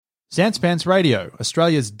Sanspants Radio,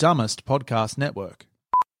 Australia's dumbest podcast network.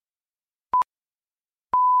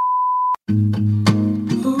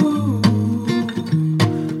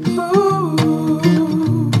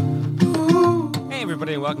 Hey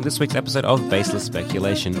everybody, and welcome to this week's episode of Baseless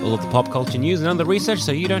Speculation. All of the pop culture news and other research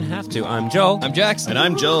so you don't have to. I'm Joel. I'm Jackson. And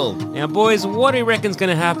I'm Joel. Now boys, what do you reckon's going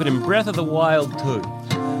to happen in Breath of the Wild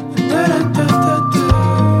 2?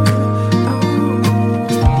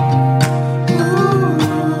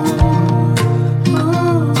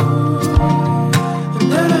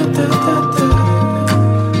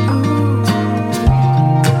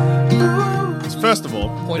 First of all,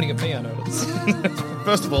 Pointing at me, I noticed.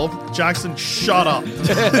 Jackson, shut up.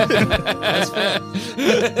 That's fair.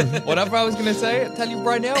 Whatever I was going to say, I tell you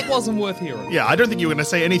right now, it wasn't worth hearing. Yeah, I don't think you were going to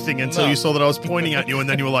say anything until you saw that I was pointing at you, and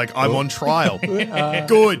then you were like, I'm on trial.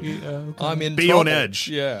 Good. I'm in Be trouble. on edge.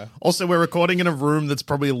 Yeah. Also, we're recording in a room that's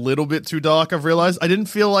probably a little bit too dark, I've realized. I didn't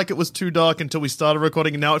feel like it was too dark until we started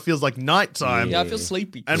recording, and now it feels like nighttime. Yeah, I feel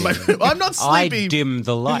sleepy. And I'm not I sleepy. dim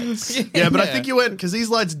the lights. Yeah, but I think you went, because these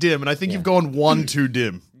lights dim, and I think you've gone one too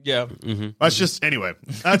dim. Yeah. That's just, anyway,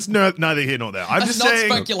 that's neither here nor there. I'm That's just not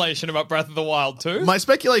saying. speculation about Breath of the Wild 2. My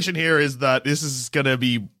speculation here is that this is going to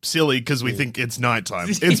be silly because we think it's nighttime.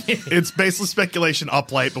 It's baseless speculation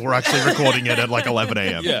up late, but we're actually recording it at like 11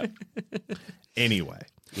 a.m. Yeah. Anyway,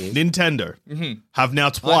 Nintendo have now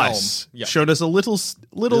home. twice Yeah. showed us a little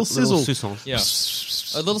sizzle. Sousson.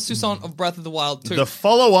 Yeah. A little Susan of Breath of the Wild 2. The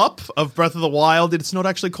follow-up of Breath of the Wild, it's not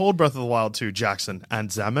actually called Breath of the Wild 2, Jackson and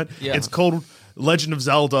Zamet. Yeah. It's called Legend of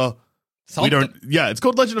Zelda. Something. It's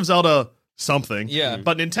called Legend of Zelda something. Yeah.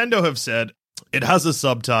 But Nintendo have said it has a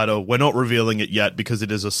subtitle. We're not revealing it yet because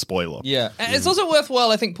it is a spoiler. Yeah. And it's also worthwhile,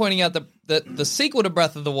 I think, pointing out that the sequel to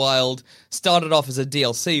Breath of the Wild started off as a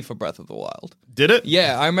DLC for Breath of the Wild. Did it?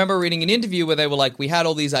 Yeah, I remember reading an interview where they were like, we had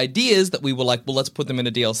all these ideas that we were like, well, let's put them in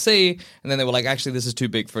a DLC. And then they were like, actually, this is too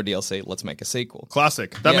big for a DLC. Let's make a sequel.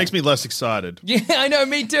 Classic. That Yeah. makes me less excited. Yeah, I know,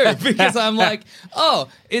 me too. Because I'm like, oh,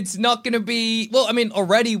 it's not going to be... Well, I mean,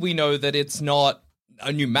 already we know that it's not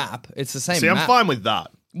a new map. It's the same See, map. I'm fine with that.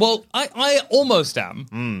 Well, I almost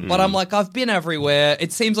am. But I'm like, I've been everywhere.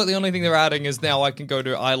 It seems like the only thing they're adding is now I can go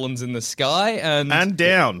to islands in the sky and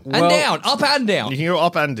down. and down, up and down. You can go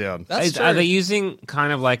up and down. That's true. Are they using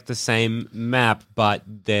kind of like the same map, but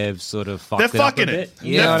they've sort of fucked They're it up a fucking bit? it.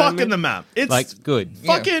 You know They're what I fucking mean? the map. It's Like, good.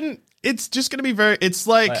 fucking... It's just going to be very... It's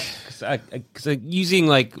like... So using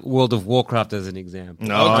like World of Warcraft as an example.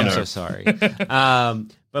 No, I'm no. so sorry.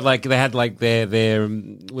 But like they had like their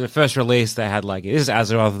when the first release they had like, this is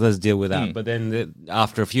Azeroth, let's deal with that. But then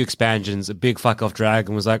after a few expansions, a big fuck off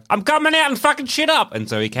dragon was like, I'm coming out and fucking shit up, and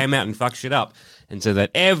so he came out and fucked shit up. And so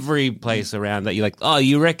that every place around that you're like, oh,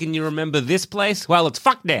 you reckon you remember this place? Well, it's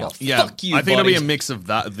fucked now. Yeah, Fuck you, I think it'll be a buddy. mix of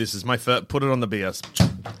that. This is my first... Put it on the BS.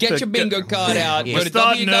 Get your bingo card out. Yeah. Go We're to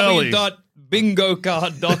starting early.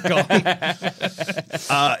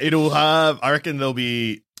 www.bingocard.com. It'll have... I reckon it'll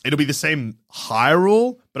be the same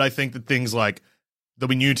Hyrule, but I think that things like... There'll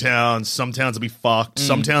be new towns. Some towns will be fucked.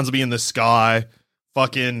 Some towns will be in the sky.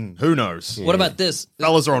 Fucking... Who knows? What about this?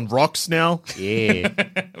 Fellas are on rocks now. Yeah.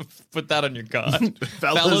 Put that on your card.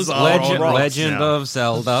 Fellas are Legend, on rocks Legend now. of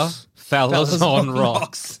Zelda. Fellas on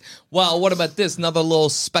rocks. Well, what about this? Another little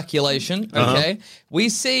speculation, okay? We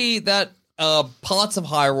see that parts of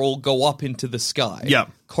Hyrule go up into the sky. Yeah.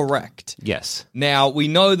 Correct. Yes. Now, we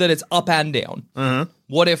know that it's up and down.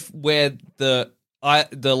 What if where the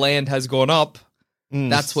land has gone up,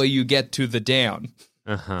 that's where you get to the down?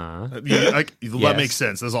 Uh-huh. That Yes. makes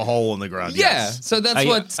sense. There's a hole in the ground. Yeah, Yes. so that's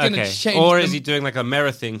what's going to change. Or the- is he doing like a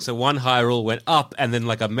mirror thing? So one Hyrule went up, and then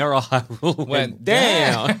like a mirror Hyrule went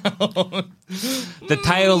down. The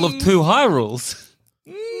tale of two Hyrules.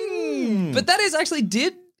 But that is actually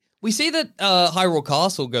we see that Hyrule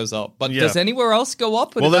Castle goes up, but Yeah. does anywhere else go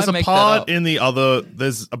up? Or Well, did there's I a make part that up? in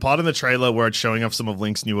there's a part in the trailer where it's showing off some of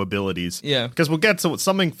Link's new abilities. Yeah. Because we'll get to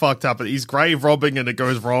something fucked up, but he's grave robbing and it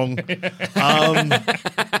goes wrong.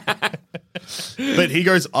 But he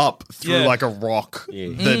goes up through Yeah. like a rock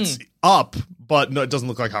that's up, but no, it doesn't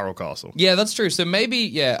look like Hyrule Castle. Yeah, that's true. So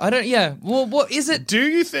maybe, well, what is it? Do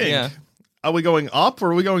you think, Yeah. are we going up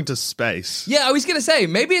or are we going to space? Yeah, I was going to say,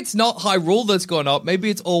 maybe it's not Hyrule that's gone up. Maybe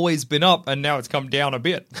it's always been up and now it's come down a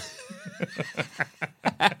bit.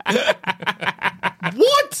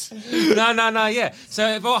 What? No, yeah. So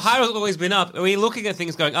if Hyrule's always been up, we're looking at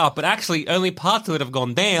things going up, but actually only parts of it have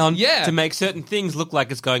gone down Yeah. to make certain things look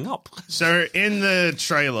like it's going up. So in the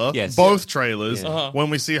trailer, Yes. both trailers, Uh-huh. when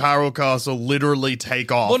we see Hyrule Castle literally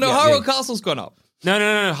take off. Well, no, Hyrule Castle's gone up. No.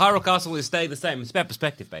 Hyrule Castle is stayed the same. It's about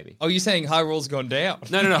perspective, baby. Oh, you're saying Hyrule's gone down?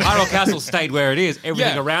 No. Hyrule Castle stayed where it is.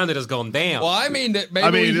 Everything Yeah. around it has gone down. Well, I mean that maybe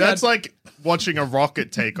I mean, we that's had... like watching a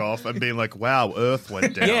rocket take off and being like, wow, Earth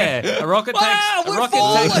went down. Yeah, a rocket Wow, takes we're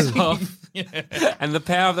takes falling. off, and the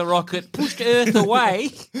power of the rocket pushed Earth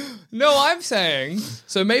away. No, I'm saying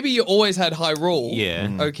so. Maybe you always had Hyrule. Yeah.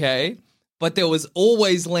 Okay, but there was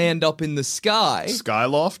always land up in the sky.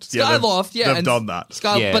 Skyloft? Skyloft, yeah, They've and done that.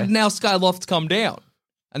 Yeah. But now Skyloft's come down,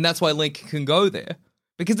 and that's why Link can go there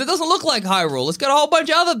because it doesn't look like Hyrule. It's got a whole bunch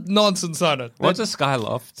of other nonsense on it. What's a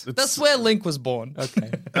Skyloft? That's where Link was born.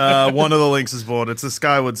 Okay. One of the links is born. It's a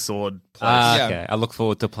Skyward Sword place. Yeah. Okay. I look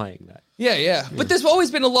forward to playing that. Yeah. But there's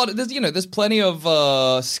always been a lot of there's plenty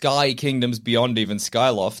of Sky Kingdoms beyond even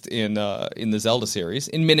Skyloft in the Zelda series.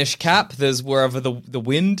 In Minish Cap, there's wherever the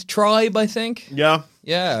Wind Tribe, I think. Yeah.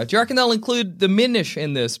 Yeah. Do you reckon they'll include the Minish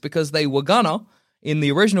in this because they were gonna in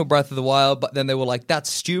the original Breath of the Wild, but then they were like, that's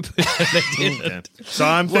stupid. And they didn't. Okay. So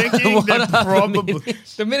I'm thinking that probably...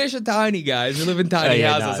 The Minish are tiny guys who live in tiny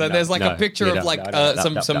houses, and there's like a picture of like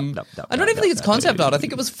some. I don't even think it's concept art. I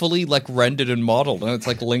think it was fully like rendered and modeled, and it's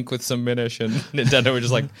like Link with some Minish, and Nintendo were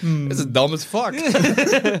just like, "This is dumb as fuck."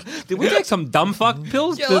 Did we take some dumb fuck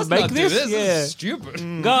pills Yeah, to let's make not do this? this. Yeah. This is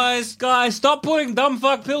stupid. Guys, stop putting dumb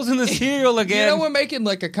fuck pills in the cereal You again. know, we're making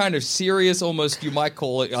like a kind of serious, almost you might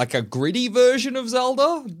call it like a gritty version of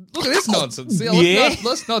Zelda. Look at this nonsense. Yeah,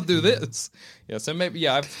 let's not do this. Yeah, so maybe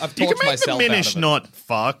I've You talked can make the myself Minish out of it. not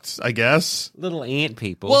fucked, I guess. Little ant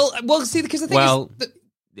people. Well, see, because the thing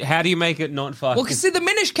is, how do you make it not fuck? well, see, the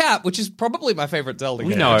Minish Cap, which is probably my favorite Zelda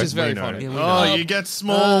game, know. which is very We know. funny. Yeah, we Oh, know. you get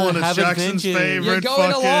small and it's have Jackson's adventures. favorite You're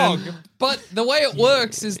going fucking... along, but the way it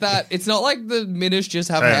works is that it's not like the Minish just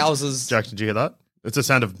have Hey, houses. Jackson, did you hear that? It's the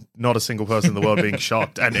sound of not a single person in the world being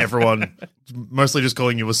shocked and everyone mostly just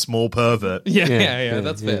calling you a small pervert. Yeah,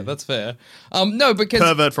 that's fair. That's fair. No, because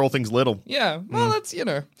Pervert for all things little. yeah, well, that's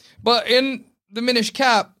but in the Minish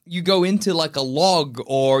Cap, you go into like a log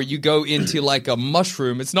or you go into like a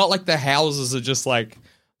mushroom. It's not like the houses are just like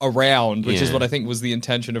around, which is Yeah. what I think was the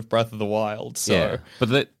intention of Breath of the Wild. So. yeah.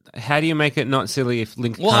 But how do you make it not silly if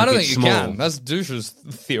Link Well, can't I don't get think small? you can. That's Douche's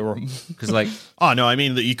theorem. Because like, Oh, no, I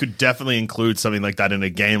mean that you could definitely include something like that in a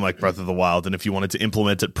game like Breath of the Wild, and if you wanted to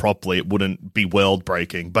implement it properly, it wouldn't be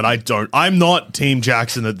world-breaking. But I'm not Team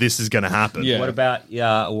Jackson that this is going to happen. Yeah. what about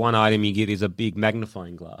one item you get is a big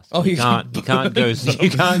magnifying glass? Oh, you can't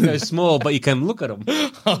go small, but you can look at them.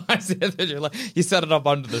 I said that you set it up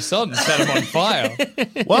under the sun, set them on fire.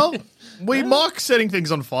 Well, we mock setting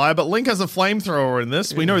things on fire, but Link has a flamethrower in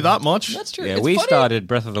this. We know that much. That's true. Yeah, It's we funny- started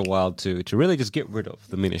Breath of the Wild to really just get rid of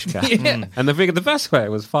the Minish Cap. Yeah. And they figured the best way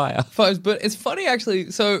was fire. But it's funny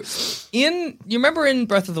actually. So, you remember in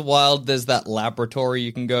Breath of the Wild, there's that laboratory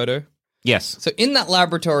you can go to. Yes. So in that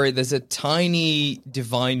laboratory, there's a tiny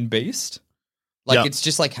divine beast, like Yeah. it's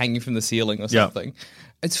just like hanging from the ceiling or Yeah. something.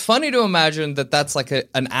 It's funny to imagine that that's like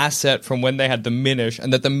an asset from when they had the Minish,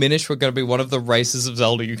 and that the Minish were going to be one of the races of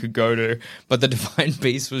Zelda you could go to, but the divine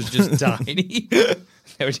beast was just tiny.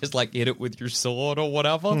 They would just like hit it with your sword or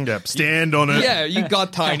whatever. Yeah, stand on it. Yeah, you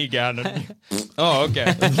got tiny Ganon. Oh,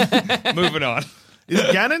 okay. Moving on. Is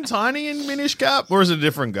Ganon tiny in Minish Cap, or is it a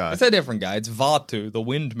different guy? It's a different guy. It's Vaatu, the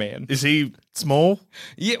Wind Man. Is he small?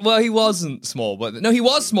 Yeah, well, he wasn't small, but no, he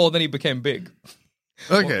was small. Then he became big.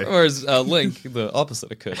 Okay. Whereas Link, the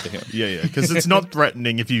opposite occurred to him. Yeah, because it's not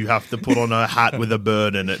threatening if you have to put on a hat with a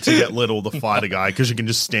bird in it to get Little the fighter guy, because you can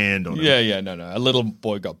just stand on him. Yeah, no. A little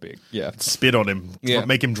boy got big. Yeah, Spit on him, Yeah.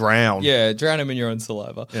 make him drown. yeah. Drown him in your own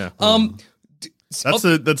saliva. Yeah. Oh. That's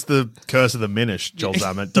the curse of the Minish, Joel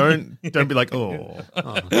Zammett. Don't be like, oh.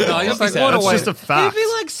 No, just like, sad. what a That's way. just a fact. It'd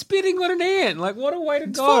be like spitting on an ant. Like, what a way to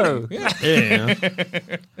go. Yeah. Yeah.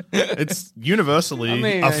 It's universally I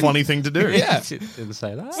mean, a funny thing to do. Yeah. Didn't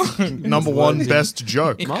say that. Number one best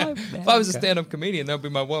joke. My If I was a stand-up comedian, that would be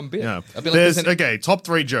my one bit. Yeah. I'd be like, There's, "There's an- okay, top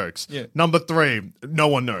 3 jokes. Yeah. Number 3, no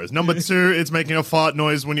one knows. Number 2, it's making a fart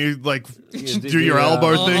noise when you like do your the,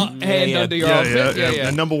 elbow thing. hand under your armpit. Yeah.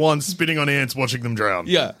 And number 1, spitting on ants, watching them drown.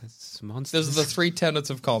 Yeah. monsters. Those are the 3 tenets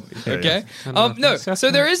of comedy. Yeah, Okay. yeah. No. So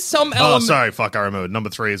there is some Oh, element. sorry, fuck, I remembered. Number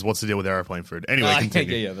 3 is what's the deal with airplane food? Anyway, Yeah,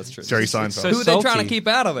 continue. yeah, that's true. Jerry Seinfeld. so- Who are they trying to salty. keep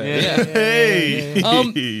out of it? Yeah.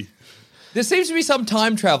 Hey! There seems to be some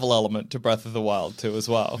time travel element to Breath of the Wild too, as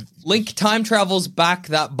well. Link time travels back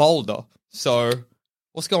that boulder. So,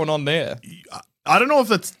 what's going on there? I don't know if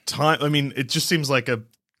that's time. I mean, it just seems like a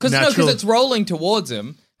Because natural... it's rolling towards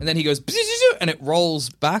him, and then he goes and it rolls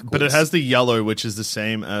backwards. But it has the yellow, which is the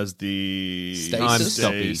same as the Stasis?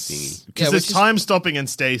 Time-stoppy Because thingy. Yeah, there's which is- time stopping and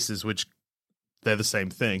stasis, which they're the same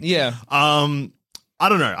thing. Yeah. I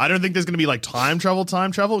don't know. I don't think there's going to be like time travel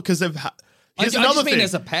because I Here's just another mean thing.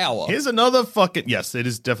 as a power. Here's another fucking yes. It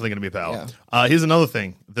is definitely going to be a power. Here's another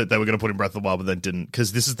thing that they were going to put in Breath of the Wild, but then didn't,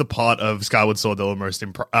 because this is the part of Skyward Sword they were most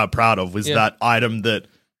proud of, was that item that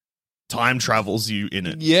time travels you in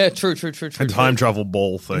it. Yeah, true. A time travel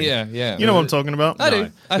ball thing. Yeah. You know what I'm talking about? I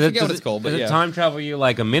do. I Does forget what it- it's called, but does yeah. it time travel you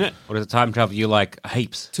like a minute, or does it time travel you like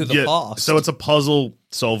heaps? To the past. So it's a puzzle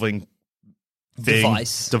solving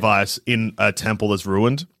device in a temple that's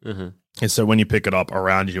ruined. Mm-hmm. And so when you pick it up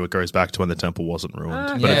around you, it goes back to when the temple wasn't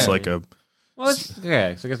ruined. But it's yeah. like a Well, it's,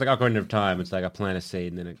 yeah. So I guess like Ocarina of Time, it's like I plant a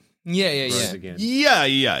seed and then it Yeah. grows again.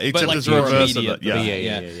 yeah. Except like it's a more reverse of immediate, it.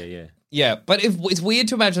 Yeah. Yeah. Yeah, but it's weird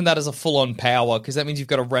to imagine that as a full-on power, because that means you've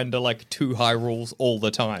got to render like 2 Hyrules all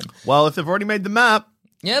the time. Well, if they've already made the map,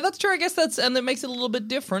 Yeah, that's true. I guess and that makes it a little bit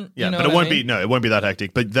different. yeah, you know but it what won't I mean? be it won't be that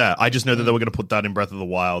hectic. But I just know that they were going to put that in Breath of the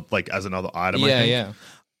Wild, like as another item. Yeah.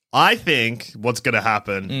 I think what's going to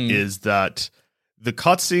happen is that the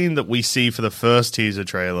cutscene that we see for the first teaser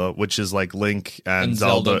trailer, which is like Link and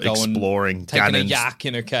Zelda going- exploring Taking a Ganon's yak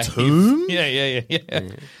in a cave. tomb? Yeah.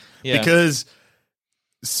 because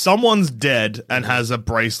someone's dead and has a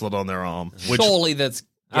bracelet on their arm. Which Surely that's.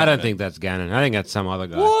 I don't think that's Ganon. I think that's some other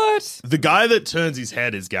guy. What? the guy that turns his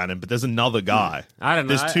head is Ganon, but there's another guy. I don't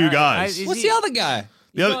know. There's two guys. is What's he- the other guy?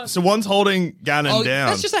 So one's holding Ganon Oh, down.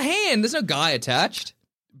 that's just a hand. There's no guy attached.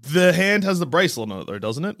 The hand has the bracelet on it, though,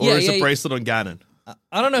 doesn't it? Or Yeah, is yeah, the yeah. bracelet on Ganon?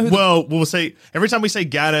 I don't know who. Well, we'll say every time we say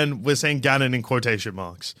Ganon, we're saying Ganon in quotation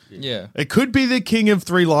marks. Yeah. It could be the King of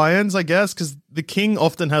Three Lions, I guess, because the king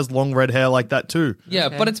often has long red hair like that too. Yeah,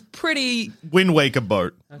 but it's pretty. Wind Waker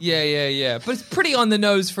boat. Yeah. But it's pretty on the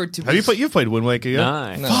nose for it to Have be. you played? You've played Wind Waker,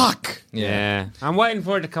 yeah? No. Fuck. Yeah. I'm waiting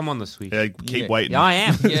for it to come on the Switch. Yeah, keep Yeah. waiting. Yeah, I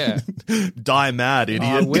am. Yeah. Die mad, idiot.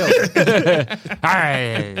 I will.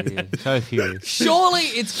 So furious. Surely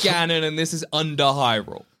it's Ganon and this is under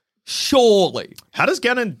Hyrule. Surely. How does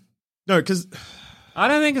Ganon? No, because I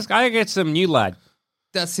don't think I think it's some new lad.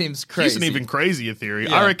 That seems here's crazy. an even crazier theory.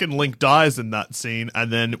 Yeah. I reckon Link dies in that scene,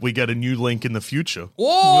 and then we get a new Link in the future.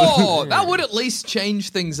 Whoa, that would at least change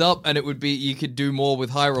things up, and it would be you could do more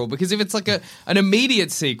with Hyrule. Because if it's like an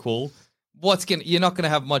immediate sequel, you're not gonna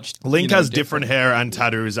have much. Link has different hair and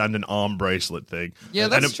tattoos and an arm bracelet thing. Yeah,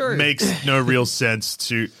 that's and it true. makes no real sense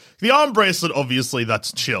to the arm bracelet. Obviously,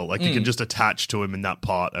 that's chill. Like you can just attach to him in that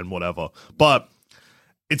part and whatever. But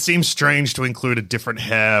it seems strange to include a different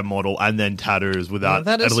hair model and then tattoos without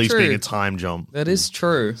that at is least true. being a time jump. That is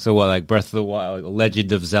true. So what, like Breath of the Wild,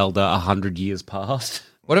 Legend of Zelda, 100 years past?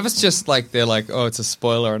 What if it's just like they're like, oh, it's a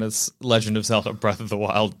spoiler and it's Legend of Zelda: Breath of the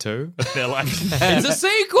Wild 2? They're like, it's a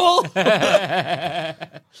sequel.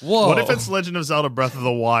 Whoa. What if it's Legend of Zelda: Breath of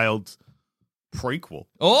the Wild prequel?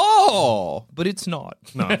 Oh, but it's not.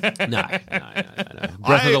 No. No.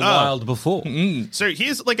 Breath of the Wild before. So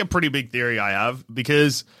here's like a pretty big theory I have,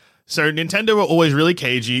 because so Nintendo were always really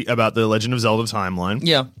cagey about the Legend of Zelda timeline.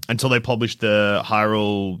 Yeah. Until they published the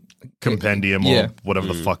Hyrule Compendium Yeah. or whatever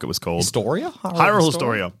the fuck it was called. Historia? Hyrule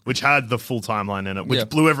Historia, which had the full timeline in it, which Yeah.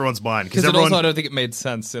 blew everyone's mind. Because everyone, also I don't think it made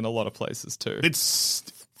sense in a lot of places too. it's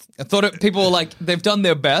I thought people were like, they've done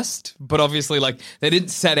their best, but obviously like they didn't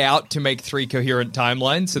set out to make 3 coherent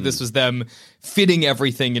timelines. So this was them fitting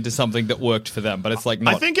everything into something that worked for them. But it's like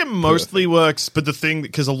not I think it mostly works, but the thing,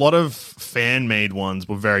 because a lot of fan-made ones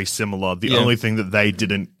were very similar. The Yeah. only thing that they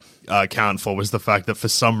didn't account for was the fact that for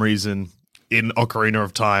some reason in Ocarina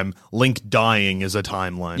of Time, Link dying is a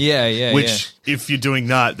timeline. Yeah, Which, if you're doing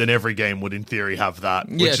that, then every game would in theory have that,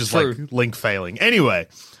 which Yeah, is true. like Link failing. Anyway,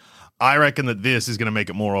 I reckon that this is going to make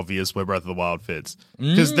it more obvious where Breath of the Wild fits.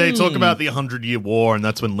 Because they talk about the 100-Year War, and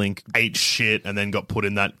that's when Link ate shit and then got put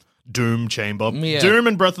in that Doom chamber. Yeah. Doom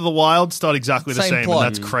and Breath of the Wild start exactly the same, plot,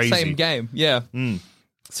 and that's crazy. Same game, yeah.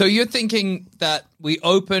 So you're thinking that we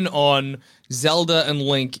open on Zelda and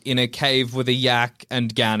Link in a cave with a yak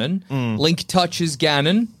and Ganon. Link touches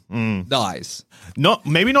Ganon, dies.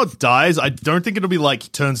 Maybe not dies. I don't think it'll be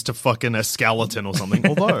like turns to fucking a skeleton or something.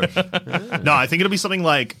 Although, no, I think it'll be something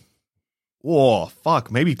like, oh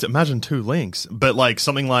fuck, maybe imagine 2 Links, but like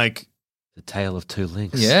something like The Tale of Two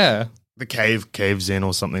Links. Yeah. the caves in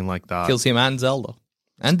or something like that. Kills him and Zelda.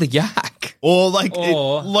 And the yak. Or like,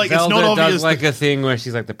 Or like Zelda it's not obvious. does like a thing where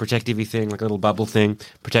she's like the protective-y thing, like a little bubble thing,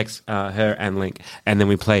 protects her and Link, and then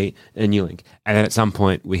we play a new Link. And then at some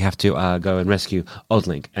point we have to go and rescue old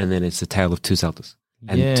Link, and then it's the tale of 2 Zeldas.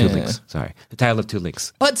 And Yeah. 2 Links, sorry. The Tale of 2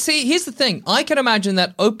 Links. But see, here's the thing. I can imagine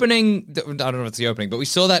that opening. I don't know if it's the opening, but we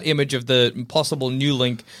saw that image of the possible new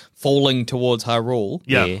Link falling towards Hyrule.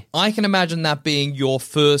 Yeah. I can imagine that being your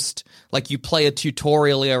first, like you play a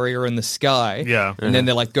tutorial area in the sky. Yeah. And then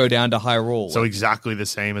they like go down to Hyrule. So exactly the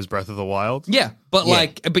same as Breath of the Wild. yeah. But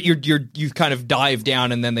but you kind of dive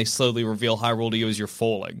down and then they slowly reveal Hyrule to you as you're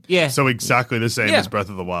falling. Yeah. So exactly the same Yeah. as Breath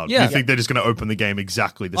of the Wild. Yeah. You think they're just going to open the game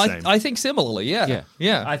exactly the same? I think similarly, yeah.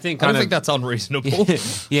 I think I don't kind think of- that's unreasonable.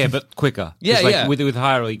 yeah, but quicker. 'Cause, Yeah, like, yeah. With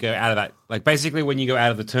Hyrule, you go out of that. Like basically, when you go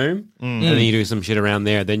out of the tomb and then you do some shit around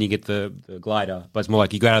there, then you get the glider. But it's more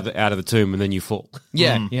like you go out of the tomb and then you fall.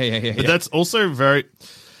 yeah. But that's also very.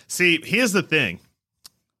 See, here's the thing.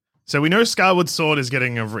 So we know Skyward Sword is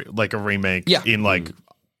getting a remake in like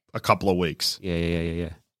a couple of weeks. Yeah.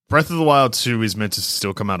 Breath of the Wild 2 is meant to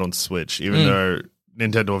still come out on Switch, even though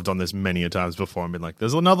Nintendo have done this many a times before and been like,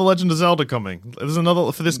 there's another Legend of Zelda coming. There's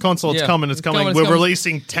another for this console. It's Yeah. coming. It's coming, it's We're coming.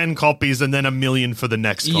 releasing 10 copies and then 1 million for the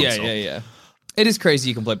next console. Yeah. It is crazy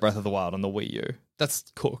you can play Breath of the Wild on the Wii U. That's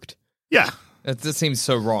cooked. Yeah. That seems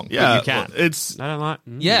so wrong. Yeah. But you can. It's. I don't like.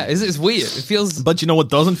 Yeah, it's weird. It feels. But you know what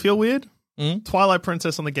doesn't feel weird? Twilight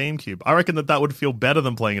Princess on the GameCube. I reckon that would feel better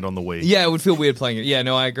than playing it on the Wii. Yeah, it would feel weird playing it. Yeah,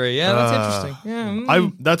 no, I agree. Yeah, that's interesting. Yeah,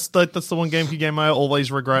 That's the one GameCube game I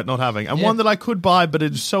always regret not having, and one that I could buy, but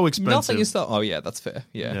it's so expensive. nothing is that. Oh, yeah, that's fair.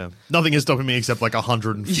 Yeah, Yeah, nothing is stopping me except like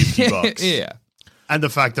 $150. yeah. And the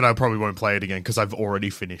fact that I probably won't play it again because I've already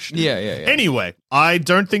finished it. Yeah. Anyway, I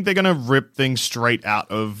don't think they're going to rip things straight out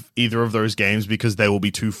of either of those games because they will be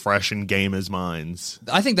too fresh in gamers' minds.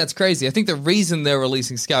 I think that's crazy. I think the reason they're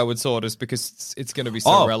releasing Skyward Sword is because it's going to be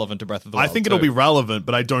so relevant to Breath of the I Wild. think it'll be relevant,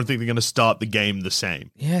 but I don't think they're going to start the game the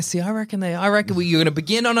same. Yeah, see, I reckon you're going to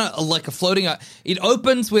begin on a floating. It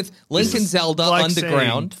opens with Link and Zelda Like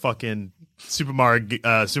underground. saying fucking Super Mario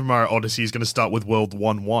Odyssey is going to start with World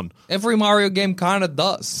 1-1. Every Mario game kind of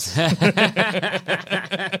does. No,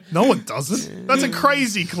 it doesn't. That's a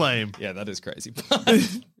crazy claim. Yeah, that is crazy.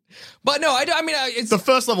 But no, I mean, it's The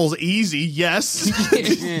first level's easy, yes.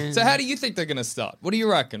 So how do you think they're going to start? What do you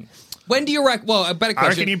reckon? When do you reckon? Well, a better I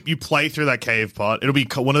question. reckon you play through that cave part. It'll be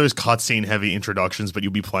one of those cutscene heavy introductions, but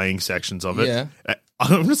you'll be playing sections of it. Yeah.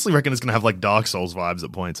 I honestly reckon it's going to have like Dark Souls vibes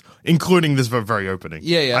at points, including this very opening.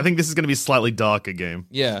 Yeah. I think this is going to be a slightly darker game.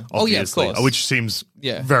 Yeah. Oh, yeah, of obviously, course. which seems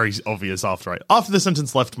Yeah. very obvious after the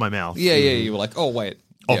sentence left my mouth. Yeah. You were like, oh wait.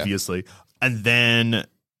 Yeah. Obviously. And then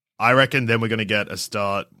I reckon then we're going to get a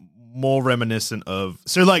start more reminiscent of.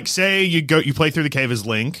 So like, say you play through the cave as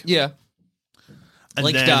Link. Yeah. And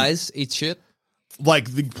Link then, dies, eats shit. Like,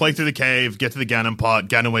 play through the cave, get to the Ganon part,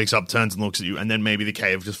 Ganon wakes up, turns and looks at you, and then maybe the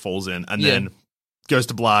cave just falls in, and then goes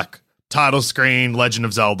to black, title screen, Legend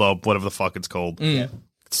of Zelda, whatever the fuck it's called.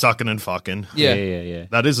 Sucking and fucking. Yeah.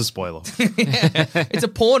 That is a spoiler. It's a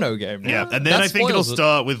porno game. Yeah, and then That I think it'll spoils it.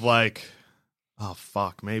 start with like, oh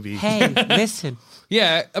fuck, maybe. Hey, listen.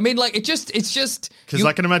 Yeah, I mean, like, it's just Because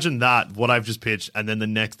I can imagine that, what I've just pitched, and then the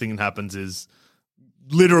next thing that happens is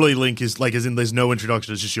literally Link is like, as in there's no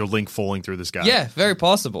introduction, it's just your Link falling through the sky. Yeah, very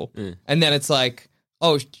possible. And then it's like,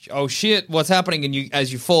 oh shit, what's happening? And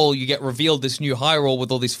as you fall, you get revealed this new Hyrule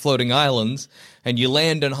with all these floating islands, and you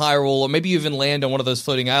land in Hyrule, or maybe you even land on one of those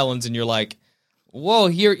floating islands, and you're like, whoa,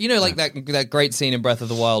 here, like that great scene in Breath of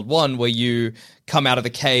the Wild 1 where you come out of the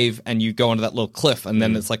cave and you go onto that little cliff, and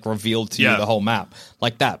then it's like revealed to you the whole map,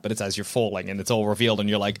 like that. But it's as you're falling, and it's all revealed, and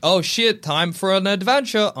you're like, oh shit, time for an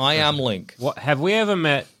adventure. I am Link. What have we ever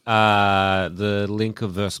met? The Link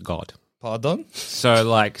of verse God. Pardon? So,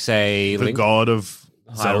 like, say The Link, god of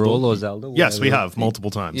Hyrule Zelda. or Zelda. Yes, we whatever. have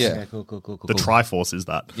multiple times. Yeah. Okay, cool. The Triforce is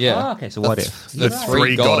that. Yeah. Oh, okay, so what if? The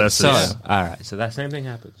three gods. goddesses. So, all right, so that same thing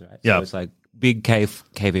happens, right? Yeah. So it's like big cave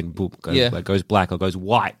in, boom, Yeah. goes black or goes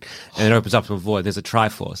white, and it opens up to a void. There's a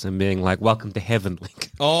Triforce, and being like, "Welcome to heaven,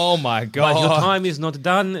 Link." Oh my But your god. time is not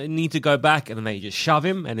done. You need to go back, and then they just shove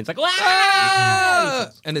him, and it's like, "Wah!" Ah!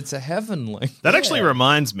 And it's a heaven Link. That actually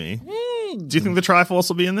reminds me. Do you think the Triforce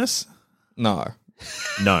will be in this? No.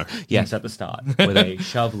 No. Yes, at the start, where they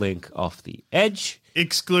shove Link off the edge.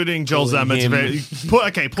 Excluding Joel Calling Zammett's him-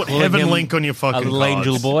 put Heaven him Link on your A fucking little cards.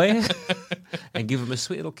 angel boy, and give him a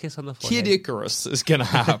sweet little kiss on the forehead. Kid Icarus is gonna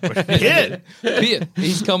happen. Kid? Kid.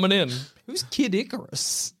 He's coming in. Who's Kid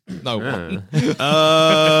Icarus? No one.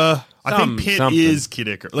 I think Pit something. is Kid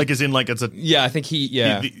Icarus. Like, as in, like, it's a. Yeah, I think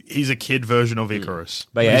He's a kid version of Icarus.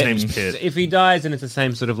 But yeah, His name's Pit. If he dies, and it's the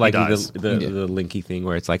same sort of like dies. the Linky thing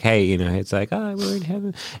where it's like, hey, it's like, oh, we're in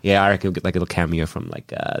heaven. Yeah, I reckon we'll get like a little cameo from like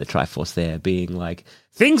the Triforce there, being like,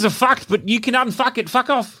 things are fucked, but you can unfuck it. Fuck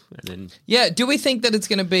off. And then Yeah, do we think that it's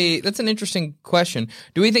going to be... That's an interesting question.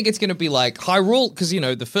 Do we think it's going to be like Hyrule... Because,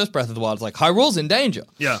 the first Breath of the Wild is like, Hyrule's in danger.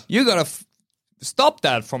 Yeah. You got to stop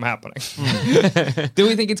that from happening. Do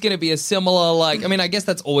we think it's going to be a similar, like, I mean, I guess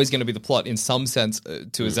that's always going to be the plot in some sense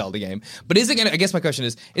to a Zelda game. But is it going to, I guess my question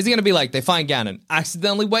is it going to be like they find Ganon,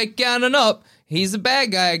 accidentally wake Ganon up, he's a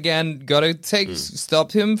bad guy again, gotta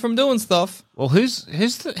stop him from doing stuff? Well, who's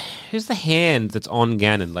the hand that's on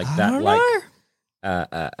Ganon? Like that, don't like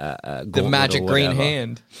the gauntlet magic or green whatever.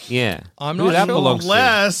 hand. Yeah. I'm Who not that sure. belongs to?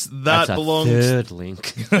 Unless that That's a belongs. third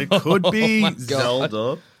Link. It could be my God.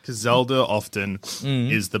 Zelda, because Zelda often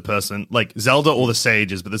is the person, like Zelda or the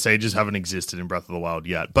sages, but the sages haven't existed in Breath of the Wild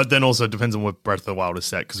yet. But then also it depends on what Breath of the Wild is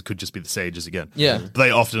set, because it could just be the sages again. Yeah. But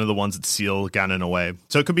they often are the ones that seal Ganon away.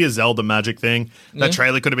 So it could be a Zelda magic thing. That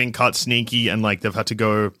trailer could have been cut sneaky, and like they've had to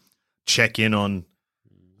go check in on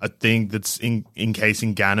a thing that's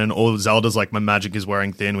encasing Ganon, or Zelda's like, my magic is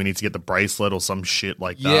wearing thin, we need to get the bracelet or some shit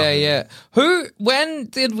like that. Yeah. When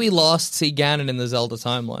did we last see Ganon in the Zelda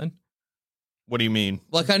timeline? What do you mean?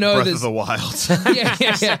 Like, I know Breath there's... of the Wild.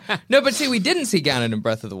 yeah. No, but see, we didn't see Ganon in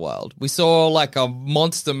Breath of the Wild. We saw like a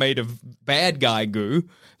monster made of bad guy goo,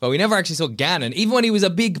 but we never actually saw Ganon. Even when he was a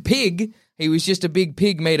big pig, he was just a big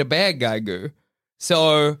pig made of bad guy goo.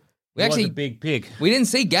 So we Actually, actually big pig. we didn't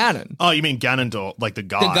see Ganon. Oh, you mean Ganondorf, like the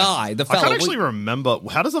guy? The guy, the I fella. can't actually remember.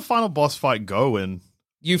 How does the final boss fight go in?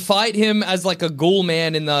 You fight him as like a ghoul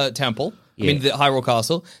man in the temple. I mean, the Hyrule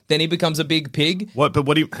Castle. Then he becomes a big pig. What? But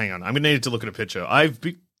what do you... Hang on. I'm going to need to look at a picture.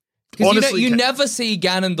 Because Honestly... you never see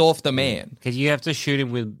Ganondorf the man. Because you have to shoot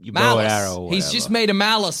him with your bow and arrow. Or He's whatever. just made of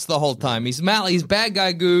malice the whole time. He's bad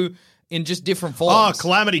guy goo in just different Oh, forms.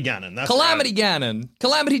 Calamity Ganon. That's Calamity right. Ganon.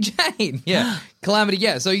 Calamity Jane. Yeah. Calamity,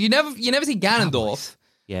 yeah. So you never see Ganondorf.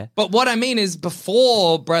 Yeah. But what I mean is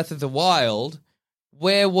before Breath of the Wild,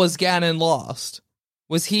 where was Ganon lost?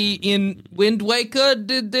 Was he in Wind Waker?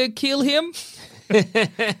 Did they kill him?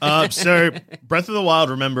 So Breath of the Wild,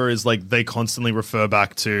 remember, is like they constantly refer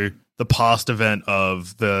back to the past event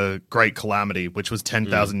of the Great Calamity, which was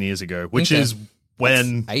 10,000 years ago, which Okay. is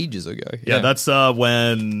when... Ages ago. Yeah, that's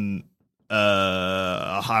when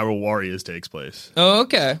Hyrule Warriors takes place. Oh,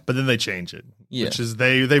 okay. But then they change it, Yeah. which is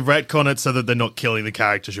they retcon it so that they're not killing the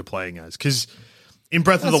characters you're playing as. Because in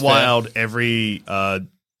Breath of the That's fair. Wild, every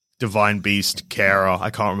divine beast carer, I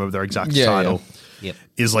can't remember their exact title, Yep.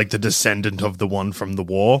 is like the descendant of the one from the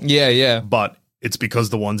war. Yeah. But it's because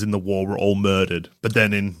the ones in the war were all murdered. But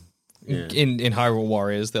then in In Hyrule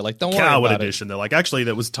Warriors, they're like, don't worry Coward about it. Edition, they're like, actually,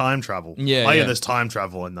 there was time travel. Yeah, Oh, yeah. there's time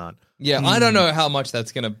travel in that. Yeah, I don't know how much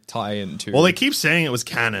that's going to tie into. Well, they keep saying it was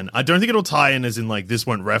canon. I don't think it'll tie in as in like this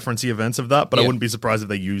won't reference the events of that, but I Yeah. wouldn't be surprised if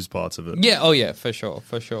they use parts of it. Yeah, oh yeah, for sure.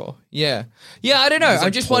 Yeah. I don't know. There's, like,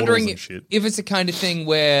 I'm just portals wondering and shit. if it's the kind of thing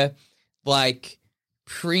where, like,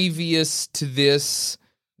 previous to this,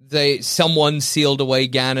 someone sealed away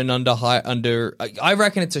Ganon under. I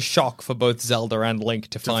reckon it's a shock for both Zelda and Link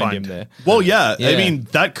to find him there. Well, yeah. I Yeah. mean,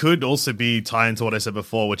 that could also be tie into what I said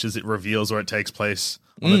before, which is it reveals where it takes place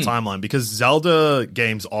on the timeline. Because Zelda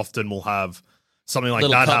games often will have something like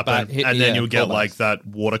Little that cutback, happen, and then you'll get callbacks. like that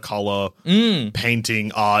watercolor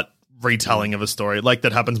painting art retelling of a story. Like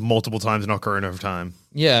that happens multiple times in Ocarina of Time.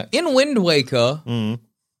 Yeah, in Wind Waker,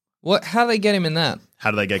 how do they get him in that?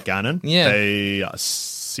 How do they get Ganon? Yeah. They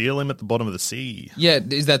seal him at the bottom of the sea. Yeah,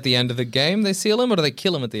 is that the end of the game? They seal him, or do they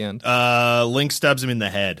kill him at the end Link stabs him in the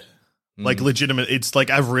head. Like legitimate. It's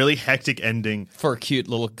like a really hectic ending. for a cute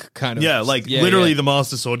little kind of? Yeah, like literally the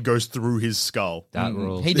Master Sword goes through his skull. That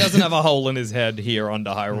rules. He doesn't have a hole in his head here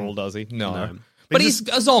under Hyrule, does he? No. But He's he's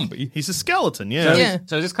a zombie. He's a skeleton, So, yeah. Yeah.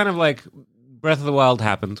 so just kind of like Breath of the Wild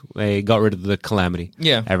happened. They got rid of the calamity.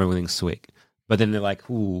 Yeah. Everything's sweet. But then they're like,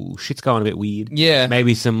 ooh, shit's going a bit weird. Yeah.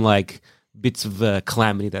 Maybe some like bits of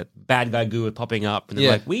calamity, that bad guy goo are popping up. And they're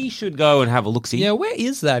Yeah. like, we should go and have a look-see. Yeah, where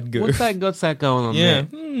is that goo? What's that going on Yeah.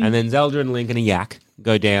 there? And then Zelda and Link and a yak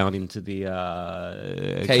go down into the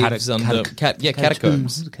Caves under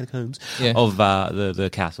catacombs. catacombs Yeah. of the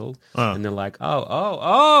castle. And they're like,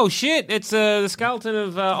 oh, shit, it's the skeleton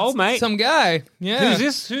of old mate. Some guy. Yeah.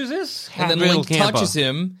 Who's this? And then Little Link camper. touches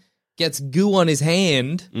him, gets goo on his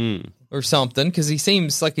hand or something, because he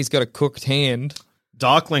seems like he's got a cooked hand.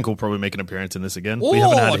 Dark Link will probably make an appearance in this again. We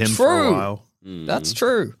haven't Oh, had him for a true. while. That's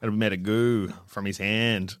true. And we made a goo from his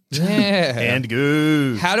hand. Yeah. Hand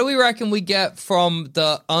goo. How do we reckon we get from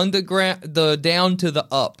the underground, the down to the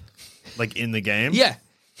up? Like in the game. Yeah.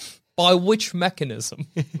 By which mechanism?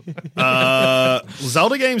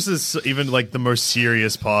 Zelda games is even like the most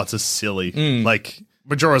serious parts are silly. Like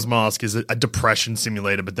Majora's Mask is a depression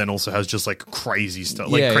simulator, but then also has just like crazy stuff,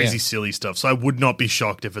 like Yeah, crazy yeah. silly stuff. So I would not be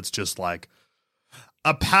shocked if it's just like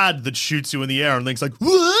a pad that shoots you in the air and Link's like,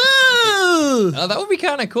 whoa! Oh, that would be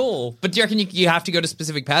kind of cool. But do you reckon you have to go to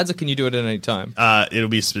specific pads, or can you do it at any time? It'll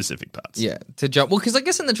be specific parts. Yeah, to jump. Well, because I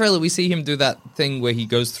guess in the trailer we see him do that thing where he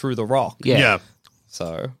goes through the rock. Yeah.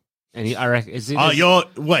 So And I reckon,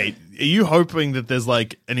 Wait, are you hoping that there's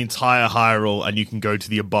like an entire Hyrule and you can go to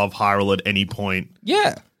the above Hyrule at any point?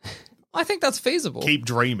 yeah, I think that's feasible. Keep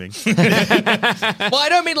dreaming. Well, I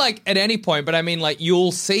don't mean like at any point, but I mean like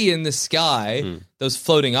you'll see in the sky those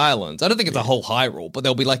floating islands. I don't think it's a whole Hyrule, but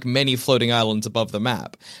there'll be like many floating islands above the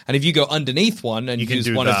map. And if you go underneath one and You can use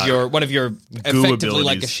do one of your Goo effectively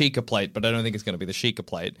like a abilities. Sheikah plate, but I don't think it's going to be the Sheikah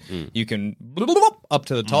plate. You can up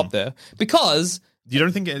to the top there because You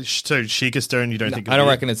don't think so? Sheikah Stone. You don't think? I don't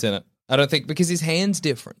reckon it's in it. I don't think because his hand's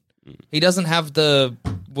different. He doesn't have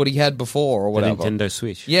what he had before or the whatever. Nintendo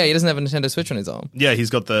Switch. Yeah, he doesn't have a Nintendo Switch on his arm. Yeah,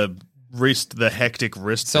 he's got the hectic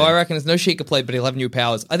wrist. So thing. I reckon it's no Sheikah plate, but he'll have new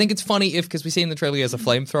powers. I think it's funny because we see in the trailer he has a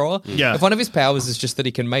flamethrower. Yeah. If one of his powers is just that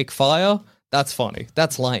he can make fire, that's funny.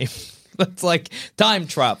 That's lame. That's like time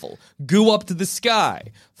travel. Go up to the sky.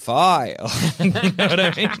 Fire. You know what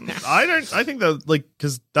I mean? I think that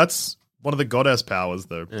because that's one of the goddess powers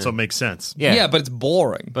though, so it makes sense. Yeah, but it's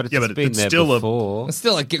boring. But it's Yeah, but been it's there still before. It's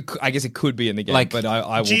still like I guess it could be in the game, Like, but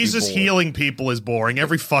I will Jesus be bored. healing people is boring.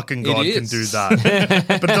 Every fucking god can is. do that,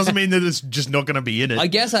 but it doesn't mean that it's just not going to be in it. I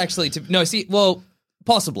guess actually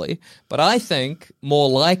possibly, but I think more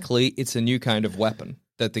likely it's a new kind of weapon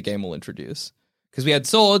that the game will introduce. Because we had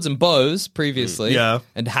swords and bows previously, Yeah.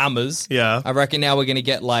 and hammers. Yeah. I reckon now we're going to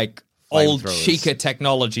get like old Flamethrowers. Sheikah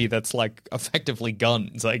technology that's like effectively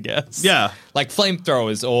guns, I guess. Yeah. Like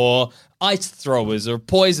flamethrowers or ice throwers or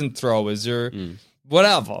poison throwers or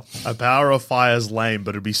whatever. A power of fire is lame,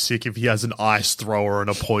 but it'd be sick if he has an ice thrower and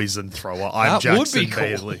a poison thrower. I'm That would Jackson be cool.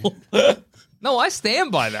 Bailey. No, I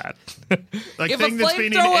stand by that. Like If a thing that's been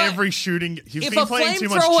in flamethrower- every shooting. He's If been a playing too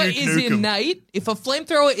much flamethrower Duke is Nukem. innate, if a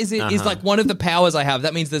flamethrower is like one of the powers I have,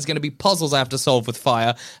 that means there's going to be puzzles I have to solve with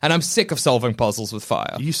fire, and I'm sick of solving puzzles with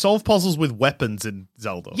fire. You solve puzzles with weapons in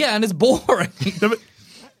Zelda. Yeah, and it's boring. No,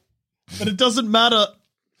 but it doesn't matter.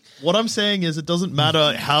 What I'm saying is, it doesn't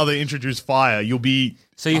matter how they introduce fire. You'll be.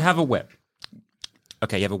 So you have a web.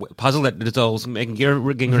 Okay, you have a puzzle that dissolves, making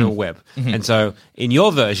rigging into a web. And so in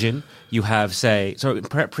your version, you have, say, so in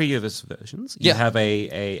previous versions, you Yeah. have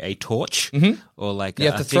a torch or like You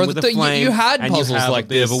a have to thing throw with the a thing. flame. You had and puzzles you have like a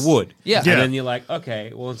bit this. of a wood. Yeah. And Yeah. then you're like,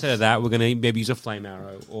 okay, well, instead of that, we're going to maybe use a flame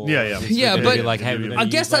arrow. Or Yeah. Yeah, we're gonna but be like, hey, we're gonna I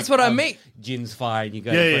guess use, that's like, what I mean. Jin's fire, and you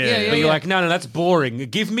go. Yeah, for yeah, it. yeah, But yeah. you're like, no, that's boring.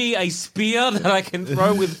 Give me a spear that I can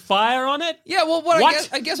throw with fire on it. Yeah, well, What?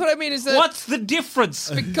 I guess what I mean is that What's the difference?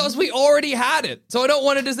 because we already had it, so I don't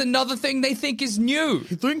want it as another thing they think is new.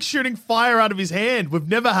 Link's shooting fire out of his hand. We've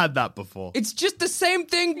never had that before. It's just the same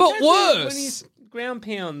thing, but When worse. he's ground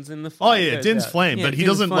pounds in the Oh fire. yeah, goes Din's out. flame, Yeah, but he Din's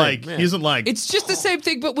doesn't flame, like. yeah. He doesn't like. It's just the same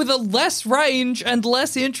thing, but with a less range and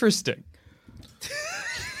less interesting.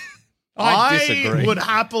 I disagree. would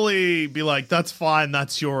happily be like, "That's fine.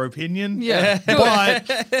 That's your opinion." Yeah.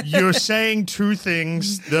 but you're saying two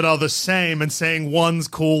things that are the same, and saying one's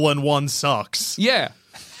cool and one sucks. Yeah.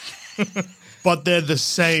 But they're the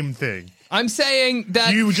same thing. I'm saying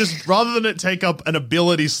that. You just rather than it take up an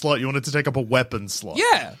ability slot, you want it to take up a weapon slot.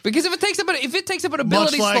 Yeah, because if it takes up an Much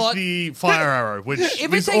ability like slot, the fire arrow, which if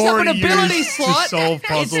it is takes up an already ability used slot, to solve it's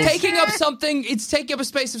puzzles. taking up something. It's taking up a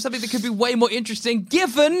space of something that could be way more interesting,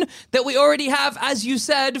 given that we already have, as you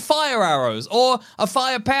said, fire arrows or a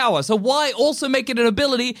fire power. So why also make it an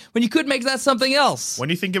ability when you could make that something else? When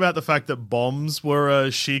you think about the fact that bombs were a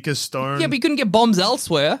Sheikah stone, Yeah, but you couldn't get bombs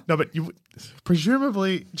elsewhere. no, but you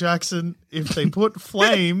presumably, Jackson, if they put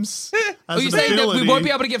flames as Are you an saying ability, that we won't be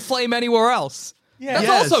able to get flame anywhere else? That's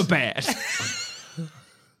Yes. also bad.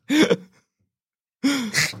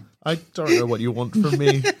 I don't know what you want from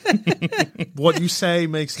me. What you say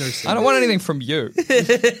makes no sense. I don't want anything from you.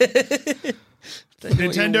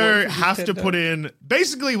 Nintendo have to put in.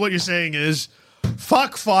 Basically, what you're saying is,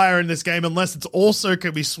 fuck fire in this game unless it's also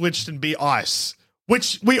can be switched and be ice,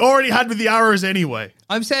 which we already had with the arrows anyway.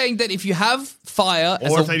 I'm saying that if you have fire,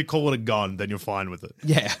 as Or a if they call it a gun, then you're fine with it.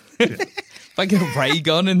 yeah. If I get a ray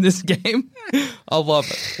gun in this game, I'll love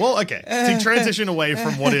it. Well, okay. To transition away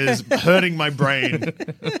from what is hurting my brain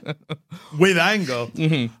with anger,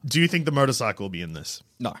 do you think the motorcycle will be in this?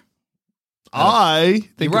 No. I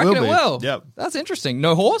think You reckon it it will? Yep. That's interesting.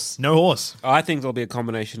 No horse? No horse. I think there'll be a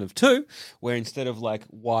combination of two, where instead of like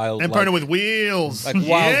wild, And like, pony with wheels. like wild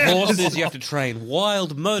Yes. horses, you have to train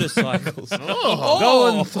wild motorcycles Oh.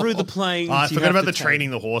 going through the plains. I you forgot have about to the take.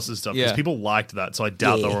 training the horses stuff because Yeah. people liked that, so I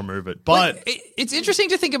doubt Yeah. they'll remove it. But It's interesting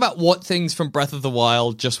to think about what things from Breath of the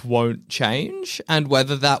Wild just won't change and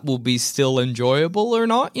whether that will be still enjoyable or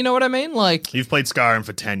not. You know what I mean? Like, you've played Skyrim